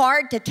 It's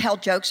hard to tell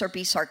jokes or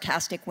be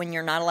sarcastic when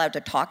you're not allowed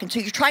to talk, and so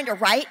you're trying to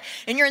write,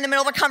 and you're in the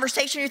middle of a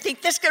conversation. You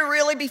think this could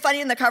really be funny,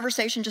 and the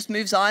conversation just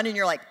moves on, and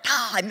you're like,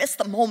 I missed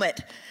the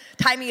moment.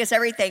 Timing is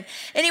everything.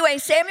 Anyway,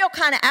 Samuel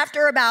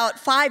after about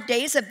 5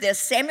 days of this,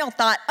 Samuel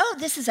thought,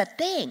 this is a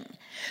thing.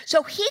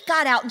 So he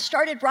got out and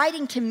started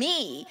writing to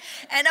me.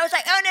 And I was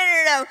like,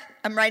 no.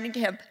 I'm writing to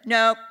him.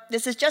 No,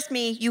 this is just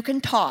me. You can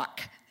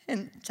talk.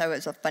 And so it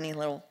was a funny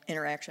little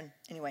interaction.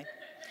 Anyway.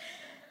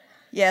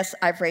 Yes,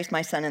 I've raised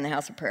my son in the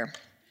house of prayer.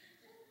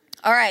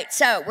 All right,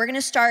 so we're going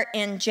to start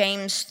in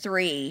James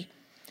 3,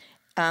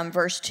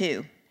 verse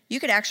 2. You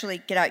could actually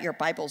get out your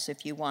Bibles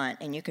if you want,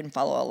 and you can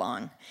follow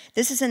along.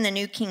 This is in the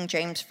New King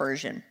James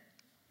Version.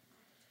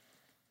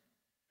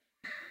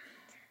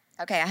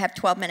 Okay, I have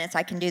 12 minutes.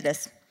 I can do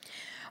this.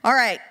 All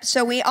right,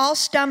 so we all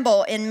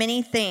stumble in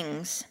many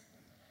things.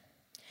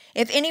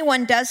 If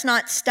anyone does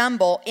not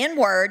stumble in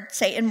word,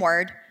 say in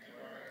word,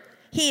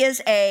 he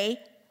is a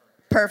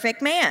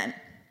perfect man,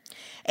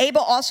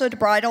 able also to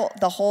bridle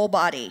the whole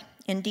body.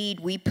 Indeed,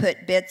 we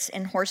put bits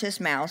in horses'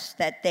 mouths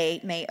that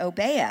they may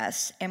obey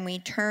us, and we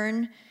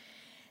turn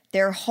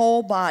their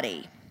whole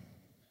body.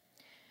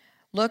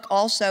 Look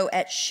also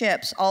at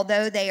ships.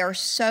 Although they are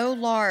so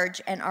large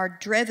and are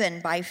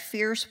driven by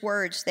fierce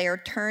words, they are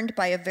turned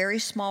by a very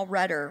small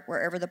rudder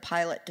wherever the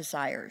pilot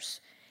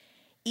desires.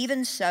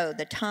 Even so,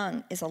 the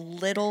tongue is a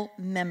little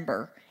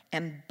member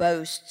and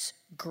boasts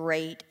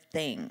great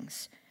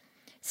things.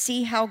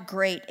 See how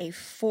great a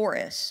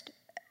forest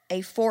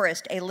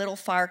a little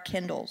fire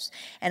kindles,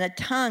 and a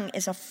tongue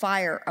is a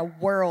fire, a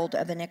world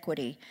of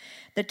iniquity.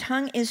 The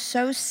tongue is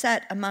so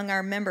set among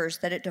our members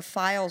that it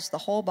defiles the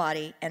whole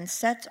body and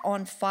sets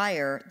on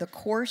fire the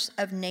course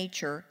of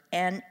nature,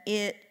 and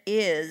it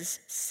is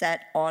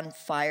set on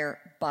fire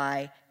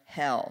by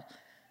hell.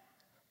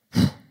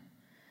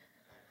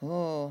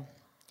 Oh.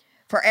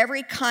 For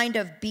every kind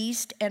of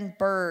beast and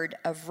bird,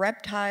 of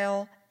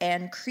reptile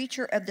and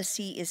creature of the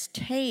sea is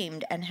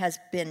tamed and has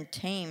been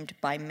tamed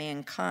by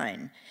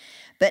mankind.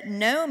 But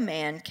no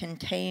man can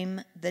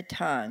tame the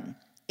tongue.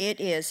 It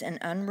is an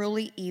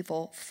unruly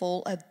evil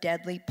full of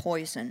deadly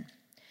poison.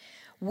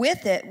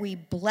 With it we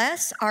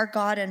bless our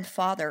God and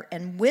Father,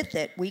 and with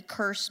it we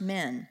curse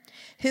men,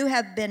 who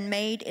have been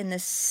made in the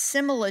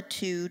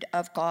similitude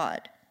of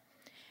God.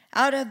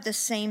 Out of the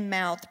same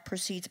mouth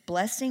proceeds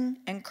blessing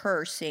and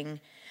cursing.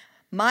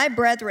 My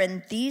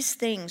brethren, these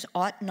things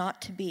ought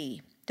not to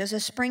be. Does a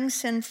spring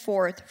send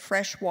forth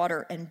fresh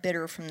water and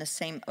bitter from the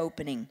same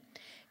opening?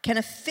 Can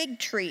a fig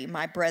tree,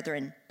 my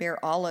brethren,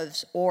 bear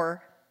olives,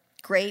 or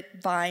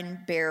grapevine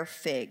bear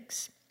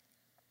figs?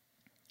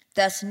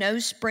 Thus no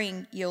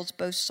spring yields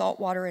both salt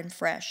water and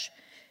fresh.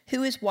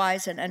 Who is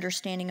wise and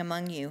understanding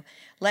among you?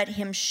 Let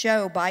him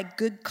show by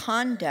good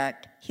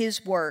conduct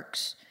his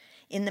works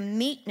in the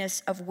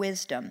meekness of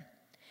wisdom.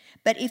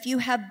 But if you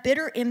have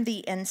bitter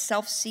envy and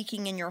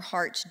self-seeking in your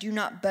hearts, do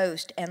not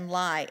boast and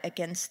lie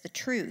against the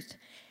truth.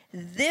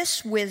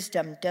 This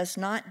wisdom does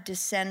not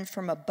descend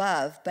from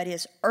above, but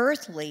is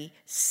earthly,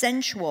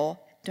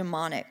 sensual,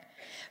 demonic.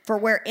 For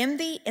where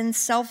envy and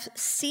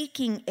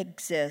self-seeking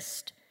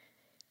exist,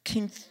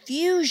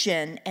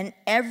 confusion and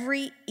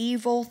every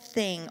evil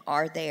thing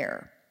are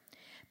there.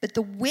 But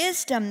the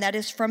wisdom that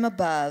is from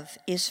above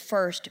is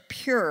first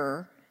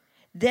pure,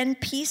 then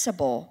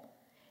peaceable,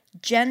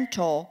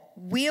 gentle,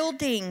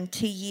 willing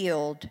to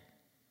yield,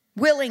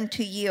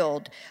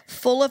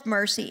 full of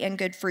mercy and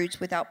good fruits,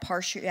 without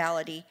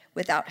partiality,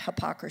 without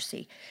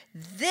hypocrisy.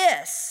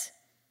 This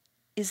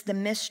is the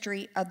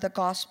mystery of the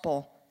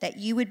gospel, that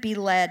you would be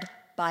led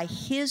by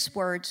his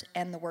words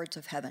and the words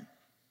of heaven.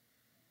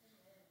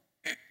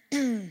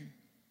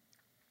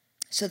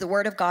 So the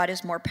word of God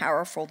is more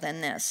powerful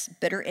than this,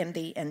 bitter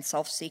envy and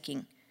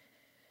self-seeking.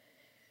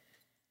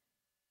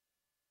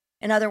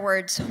 In other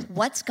words,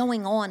 what's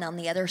going on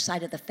the other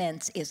side of the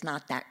fence is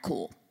not that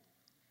cool.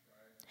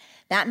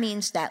 That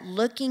means that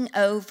looking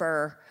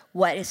over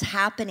what is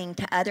happening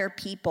to other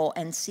people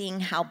and seeing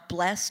how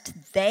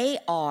blessed they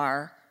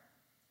are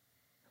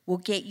will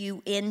get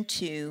you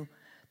into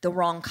the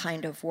wrong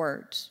kind of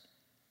words.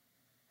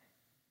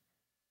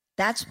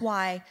 That's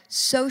why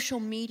social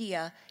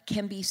media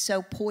can be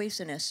so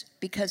poisonous,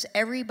 because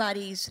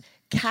everybody's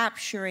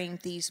capturing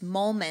these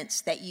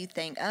moments that you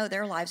think, oh,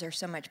 their lives are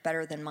so much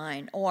better than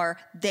mine, or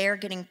they're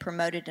getting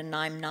promoted and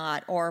I'm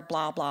not, or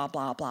blah, blah,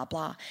 blah, blah,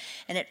 blah.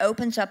 And it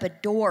opens up a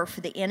door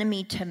for the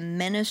enemy to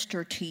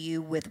minister to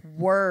you with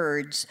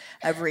words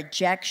of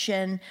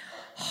rejection,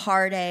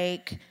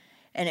 heartache,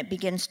 and it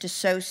begins to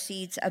sow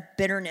seeds of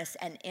bitterness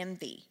and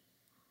envy.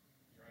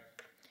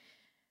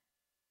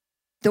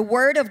 The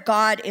word of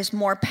God is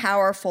more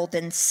powerful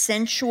than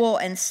sensual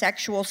and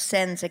sexual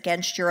sins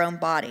against your own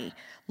body,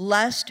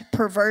 lust,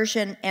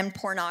 perversion, and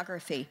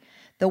pornography.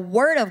 The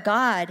word of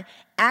God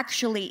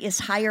actually is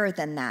higher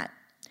than that.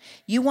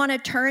 You want to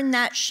turn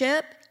that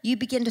ship? you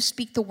begin to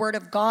speak the word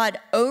of God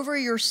over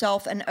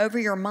yourself and over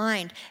your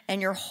mind,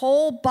 and your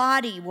whole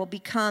body will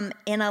become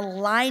in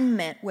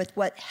alignment with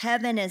what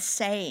heaven is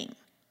saying.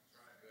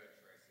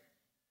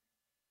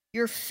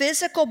 Your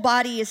physical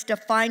body is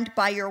defined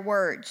by your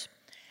words.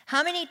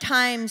 How many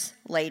times,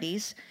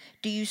 ladies,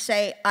 do you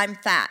say, I'm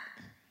fat?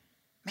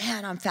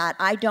 Man, I'm fat.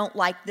 I don't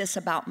like this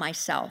about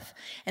myself.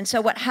 And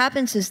so what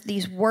happens is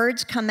these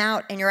words come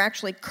out and you're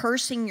actually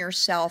cursing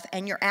yourself,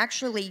 and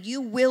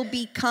you will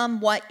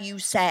become what you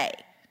say.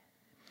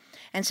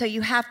 And so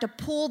you have to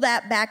pull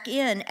that back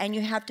in, and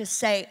you have to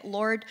say,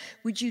 Lord,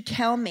 would you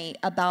tell me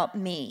about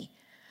me?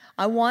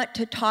 I want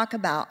to talk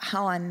about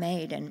how I'm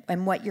made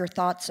and what your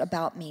thoughts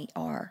about me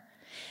are.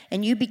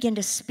 And you begin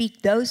to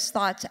speak those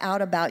thoughts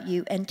out about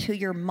you until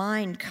your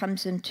mind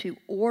comes into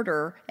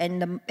order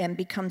and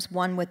becomes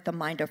one with the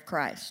mind of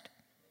Christ.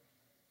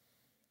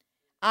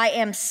 I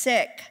am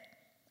sick.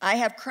 I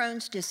have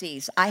Crohn's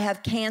disease. I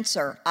have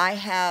cancer. I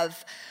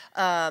have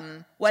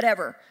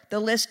whatever. The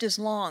list is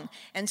long.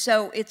 And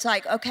so it's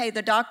like, okay,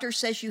 the doctor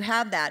says you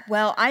have that.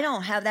 Well, I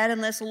don't have that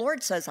unless the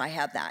Lord says I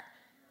have that.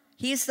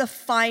 He's the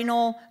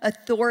final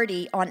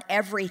authority on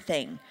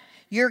everything.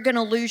 You're going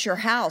to lose your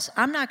house.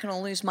 I'm not going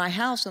to lose my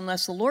house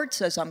unless the Lord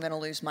says I'm going to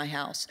lose my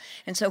house.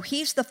 And so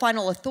he's the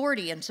final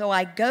authority. And so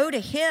I go to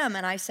him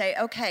and I say,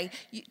 okay,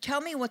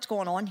 tell me what's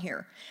going on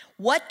here.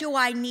 What do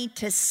I need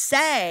to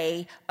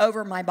say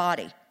over my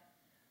body?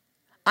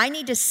 I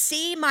need to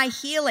see my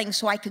healing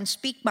so I can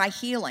speak my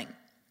healing.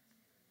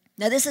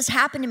 Now, this has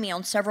happened to me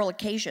on several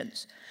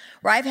occasions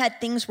where I've had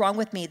things wrong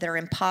with me that are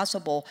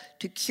impossible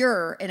to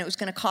cure, and it was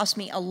going to cost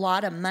me a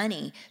lot of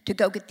money to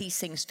go get these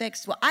things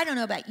fixed. Well, I don't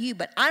know about you,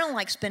 but I don't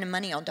like spending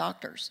money on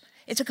doctors.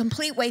 It's a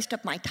complete waste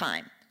of my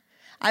time.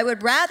 I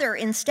would rather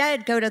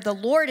instead go to the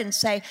Lord and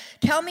say,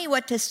 tell me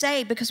what to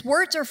say, because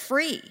words are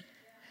free.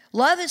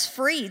 Love is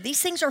free.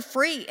 These things are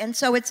free. And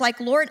so it's like,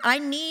 Lord, I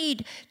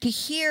need to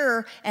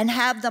hear and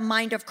have the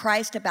mind of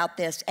Christ about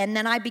this. And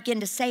then I begin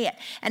to say it.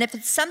 And if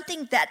it's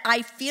something that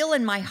I feel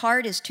in my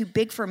heart is too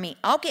big for me,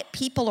 I'll get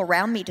people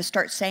around me to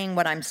start saying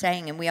what I'm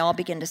saying, and we all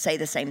begin to say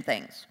the same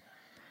things.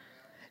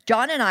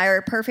 John and I are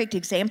a perfect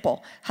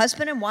example.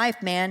 Husband and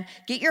wife, man,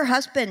 get your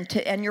husband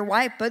and your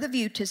wife, both of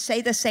you, to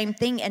say the same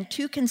thing, and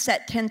two can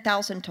set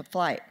 10,000 to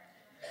flight.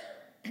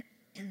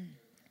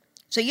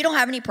 So you don't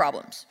have any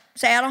problems.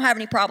 Say, I don't have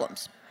any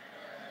problems.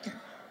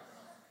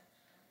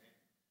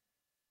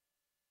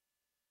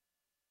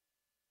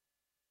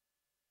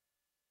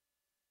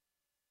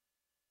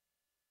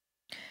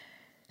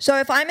 So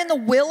if I'm in the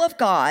will of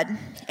God,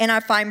 and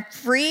if I'm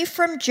free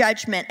from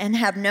judgment and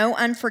have no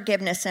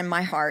unforgiveness in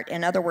my heart,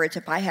 in other words,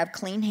 if I have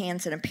clean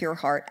hands and a pure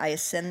heart, I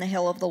ascend the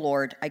hill of the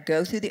Lord, I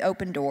go through the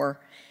open door,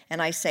 and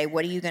I say,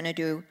 what are you going to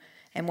do,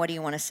 and what do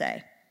you want to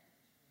say?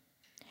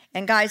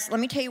 And guys,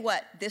 let me tell you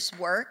what, this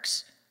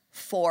works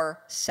for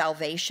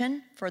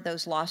salvation for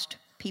those lost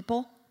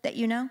people that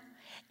you know.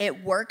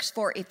 It works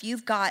for if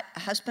you've got a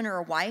husband or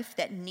a wife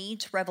that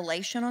needs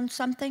revelation on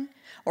something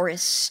or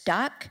is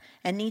stuck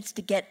and needs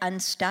to get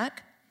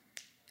unstuck.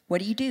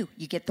 What do?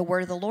 You get the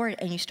word of the Lord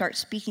and you start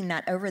speaking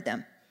that over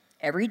them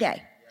every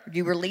day.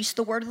 You release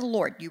the word of the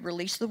Lord. You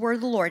release the word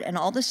of the Lord, and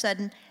all of a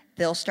sudden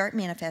they'll start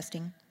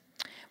manifesting,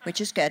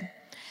 which is good.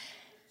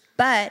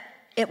 But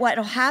what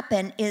will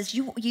happen is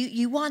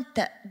you want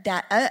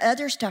that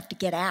other stuff to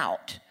get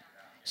out.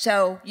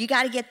 So you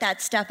got to get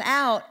that stuff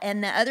out,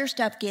 and the other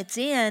stuff gets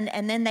in,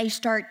 and then they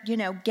start,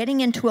 getting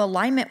into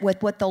alignment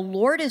with what the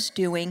Lord is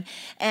doing,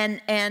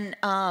 and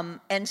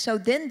so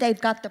then they've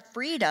got the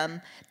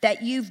freedom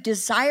that you've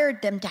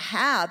desired them to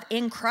have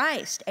in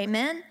Christ.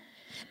 Amen.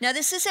 Now,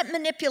 this isn't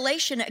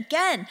manipulation.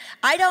 Again,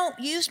 I don't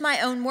use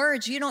my own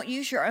words. You don't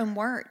use your own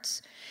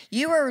words.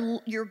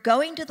 You're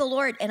going to the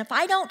Lord, and if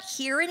I don't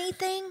hear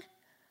anything,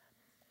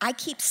 I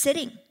keep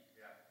sitting.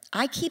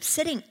 I keep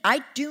sitting.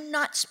 I do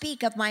not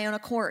speak of my own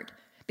accord,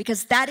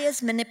 because that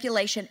is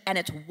manipulation, and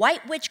it's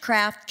white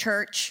witchcraft,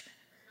 church.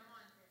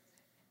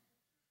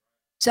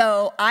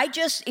 So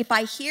if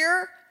I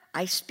hear,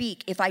 I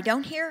speak. If I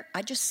don't hear,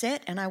 I just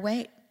sit and I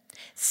wait.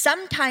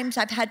 Sometimes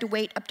I've had to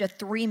wait up to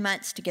 3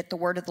 months to get the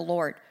word of the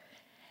Lord.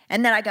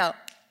 And then I go,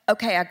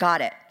 okay, I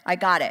got it.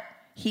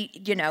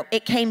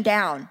 It came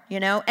down,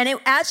 and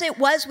as it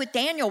was with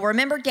Daniel.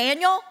 Remember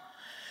Daniel?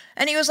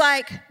 And he was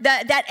like,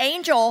 that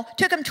angel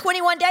took him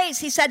 21 days.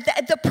 He said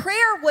the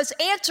prayer was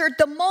answered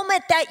the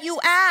moment that you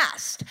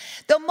asked.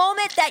 The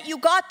moment that you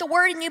got the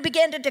word and you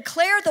began to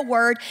declare the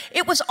word,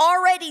 it was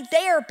already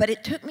there. But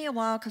it took me a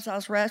while because I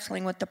was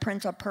wrestling with the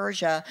Prince of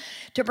Persia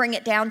to bring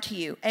it down to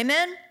you.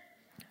 Amen?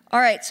 All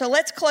right, so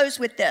let's close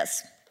with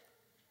this.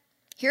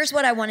 Here's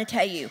what I want to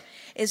tell you,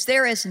 is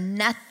there is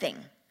nothing,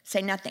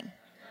 say nothing,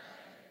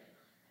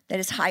 that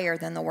is higher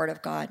than the word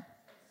of God.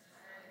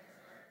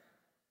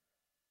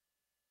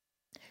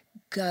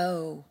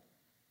 Go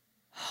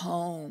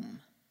home.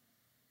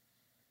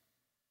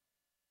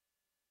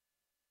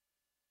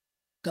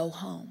 Go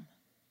home.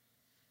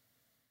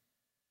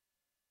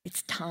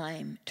 It's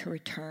time to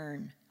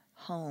return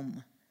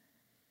home.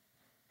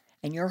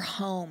 And your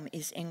home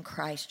is in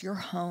Christ. Your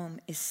home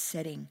is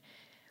sitting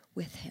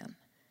with him.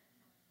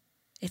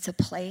 It's a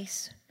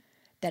place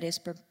that is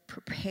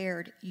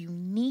prepared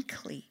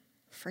uniquely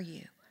for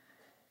you.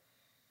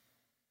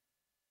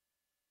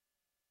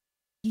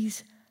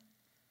 He's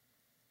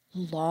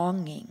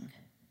longing,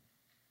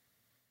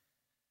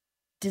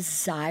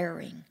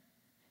 desiring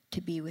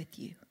to be with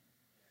you.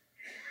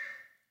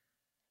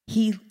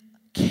 He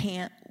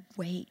can't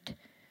wait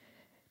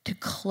to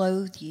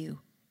clothe you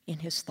in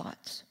his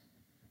thoughts,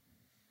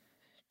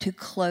 to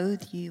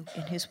clothe you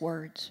in his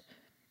words,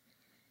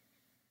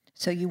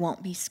 so you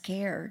won't be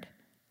scared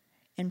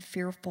and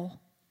fearful,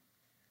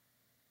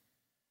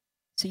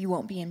 so you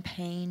won't be in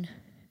pain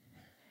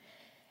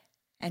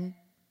and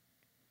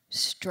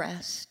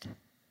stressed.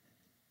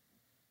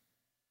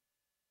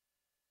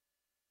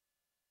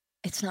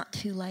 It's not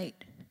too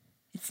late.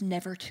 It's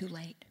never too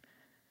late.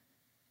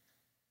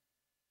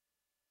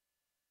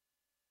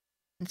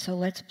 And so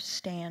let's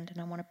stand, and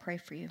I want to pray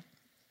for you.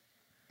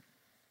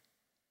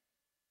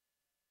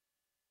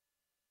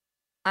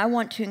 I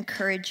want to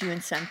encourage you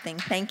in something.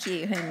 Thank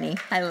you, honey.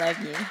 I love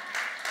you.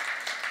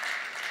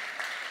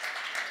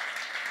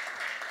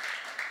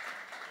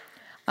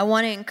 I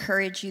want to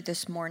encourage you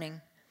this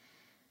morning.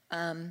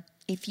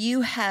 If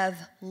you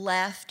have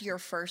left your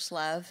first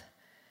love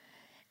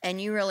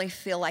and you really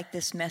feel like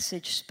this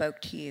message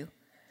spoke to you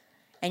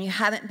and you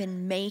haven't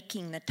been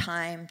making the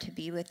time to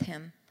be with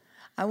him,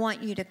 I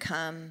want you to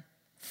come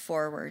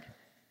forward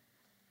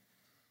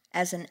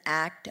as an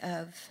act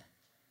of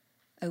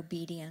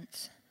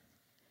obedience.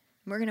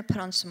 We're going to put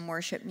on some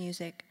worship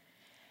music.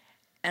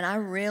 And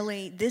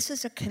this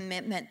is a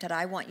commitment that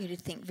I want you to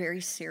think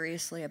very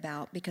seriously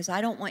about, because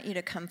I don't want you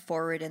to come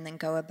forward and then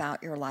go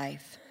about your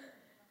life.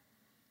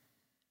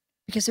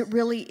 Because it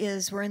really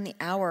is, we're in the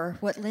hour.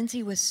 What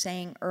Lindsay was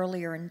saying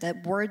earlier, and the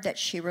word that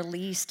she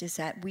released, is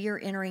that we are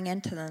entering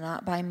into the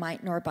not by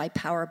might nor by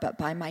power, but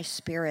by my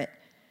Spirit.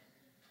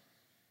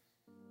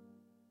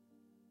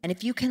 And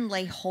if you can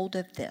lay hold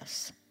of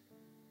this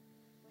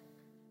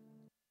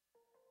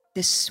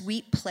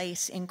sweet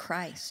place in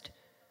Christ,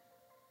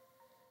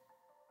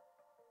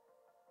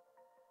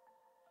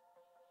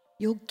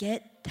 you'll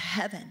get to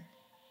heaven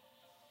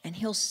and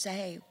he'll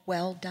say,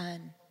 "Well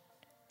done,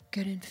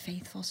 good and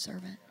faithful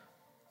servant.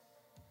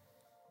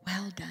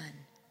 Well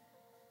done.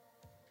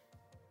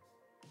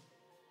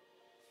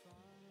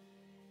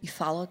 You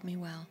followed me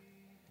well."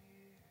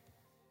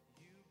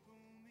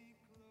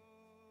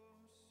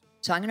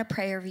 So I'm going to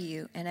pray over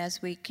you. And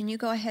can you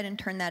go ahead and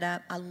turn that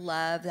up? I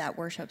love that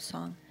worship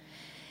song.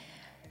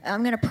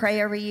 I'm going to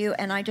pray over you,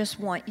 and I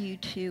just want you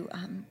to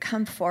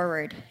come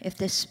forward if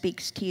this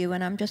speaks to you.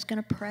 And I'm just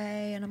going to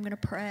pray, and I'm going to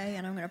pray,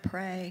 and I'm going to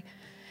pray.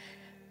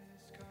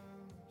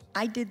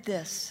 I did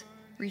this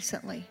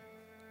recently.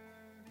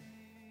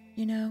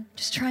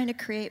 Just trying to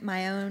create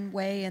my own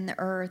way in the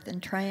earth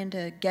and trying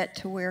to get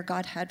to where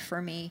God had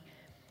for me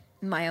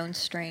in my own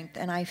strength.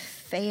 And I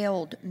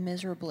failed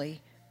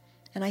miserably.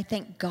 And I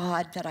thank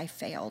God that I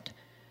failed.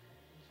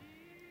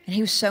 And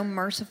he was so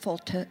merciful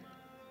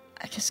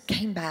I just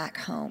came back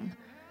home.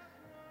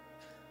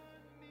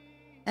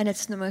 And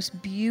it's the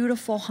most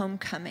beautiful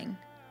homecoming.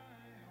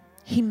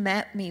 He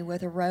met me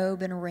with a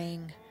robe and a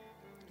ring,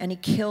 and he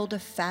killed a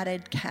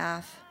fatted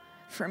calf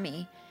for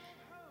me.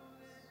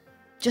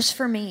 Just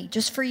for me,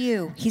 just for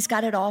you. He's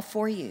got it all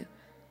for you.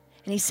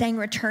 And he's saying,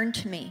 return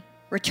to me.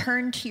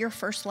 Return to your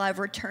first love.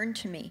 Return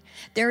to me.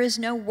 There is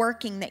no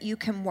working that you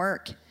can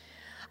work.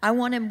 I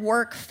want to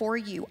work for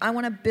you. I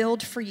want to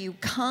build for you.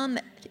 Come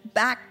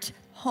back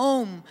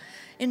home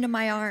into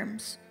my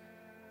arms.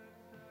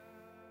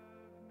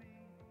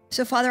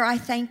 So, Father, I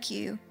thank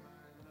you.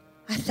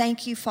 I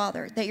thank you,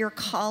 Father, that you're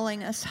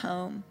calling us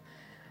home.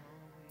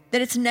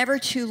 That it's never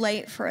too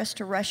late for us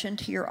to rush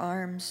into your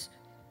arms.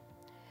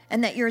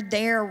 And that you're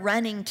there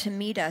running to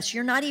meet us.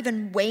 You're not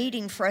even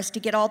waiting for us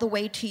to get all the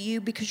way to you,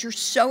 because you're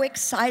so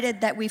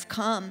excited that we've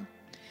come.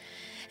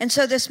 And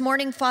so this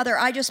morning, Father,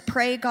 I just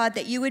pray, God,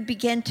 that you would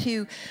begin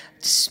to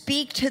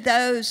speak to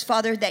those,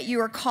 Father, that you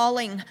are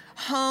calling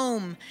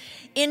home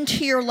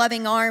into your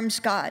loving arms,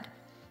 God.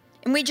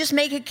 And we just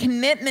make a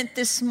commitment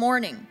this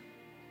morning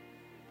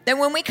that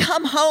when we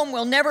come home,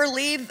 we'll never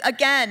leave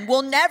again.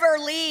 We'll never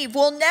leave.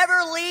 We'll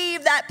never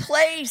leave that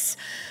place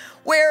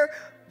where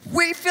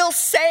we feel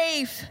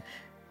safe,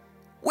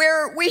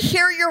 where we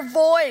hear your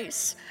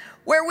voice,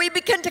 where we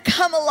begin to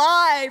come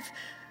alive.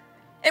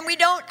 And we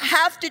don't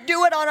have to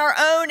do it on our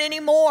own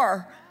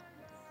anymore.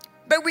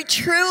 But we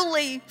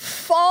truly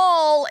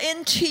fall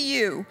into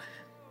you.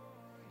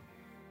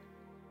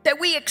 That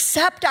we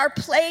accept our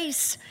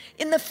place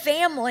in the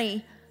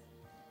family.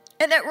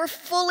 And that we're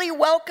fully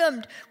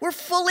welcomed. We're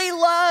fully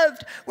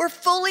loved. We're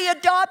fully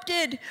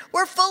adopted.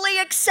 We're fully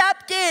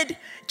accepted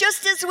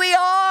just as we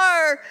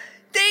are.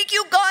 Thank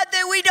you, God,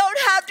 that we don't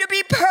have to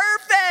be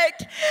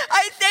perfect.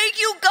 I thank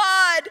you,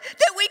 God,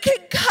 that we can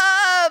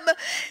come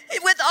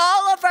with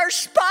all of our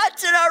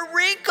spots and our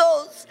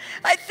wrinkles.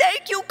 I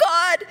thank you,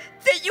 God,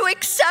 that you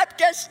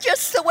accept us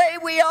just the way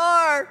we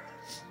are.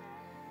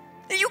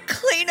 That you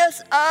clean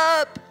us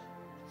up.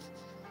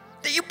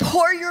 that you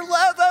pour your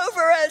love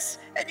over us,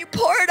 and you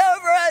pour it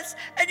over us,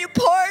 and you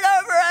pour it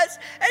over us,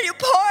 and you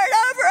pour it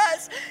over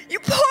us. You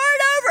pour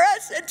it over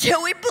us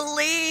until we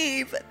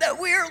believe that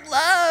we are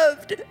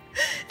loved,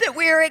 that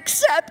we are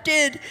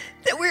accepted,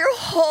 that we are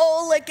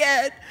whole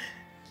again.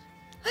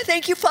 I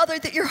thank you, Father,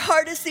 that your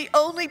heart is the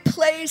only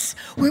place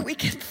where we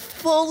can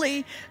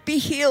fully be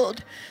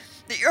healed,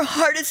 that your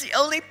heart is the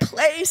only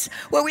place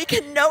where we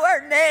can know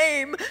our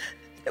name,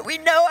 that we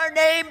know our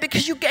name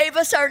because you gave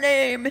us our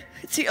name.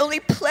 It's the only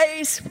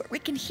place where we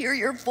can hear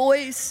your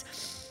voice.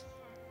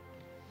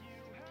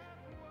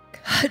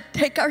 God,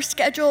 take our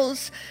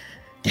schedules,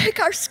 take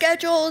our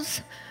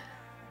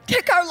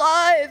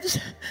lives.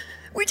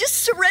 We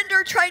just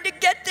surrender trying to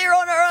get there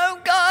on our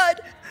own, God.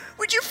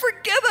 Would you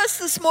forgive us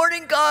this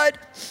morning, God,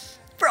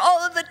 for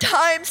all of the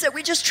times that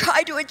we just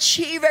try to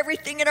achieve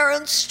everything in our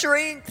own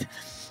strength?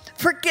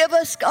 Forgive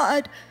us,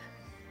 God.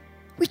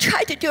 We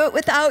tried to do it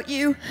without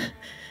you.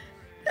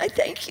 I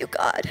thank you,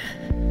 God.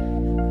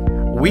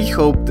 We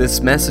hope this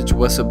message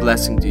was a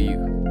blessing to you.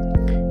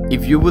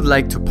 If you would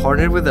like to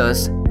partner with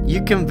us,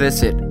 you can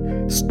visit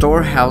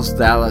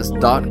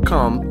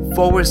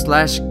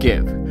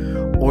storehousedallas.com/give,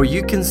 or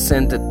you can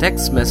send a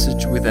text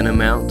message with an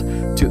amount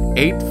to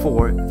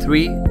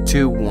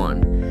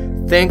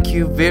 84321. Thank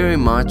you very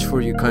much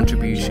for your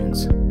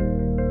contributions.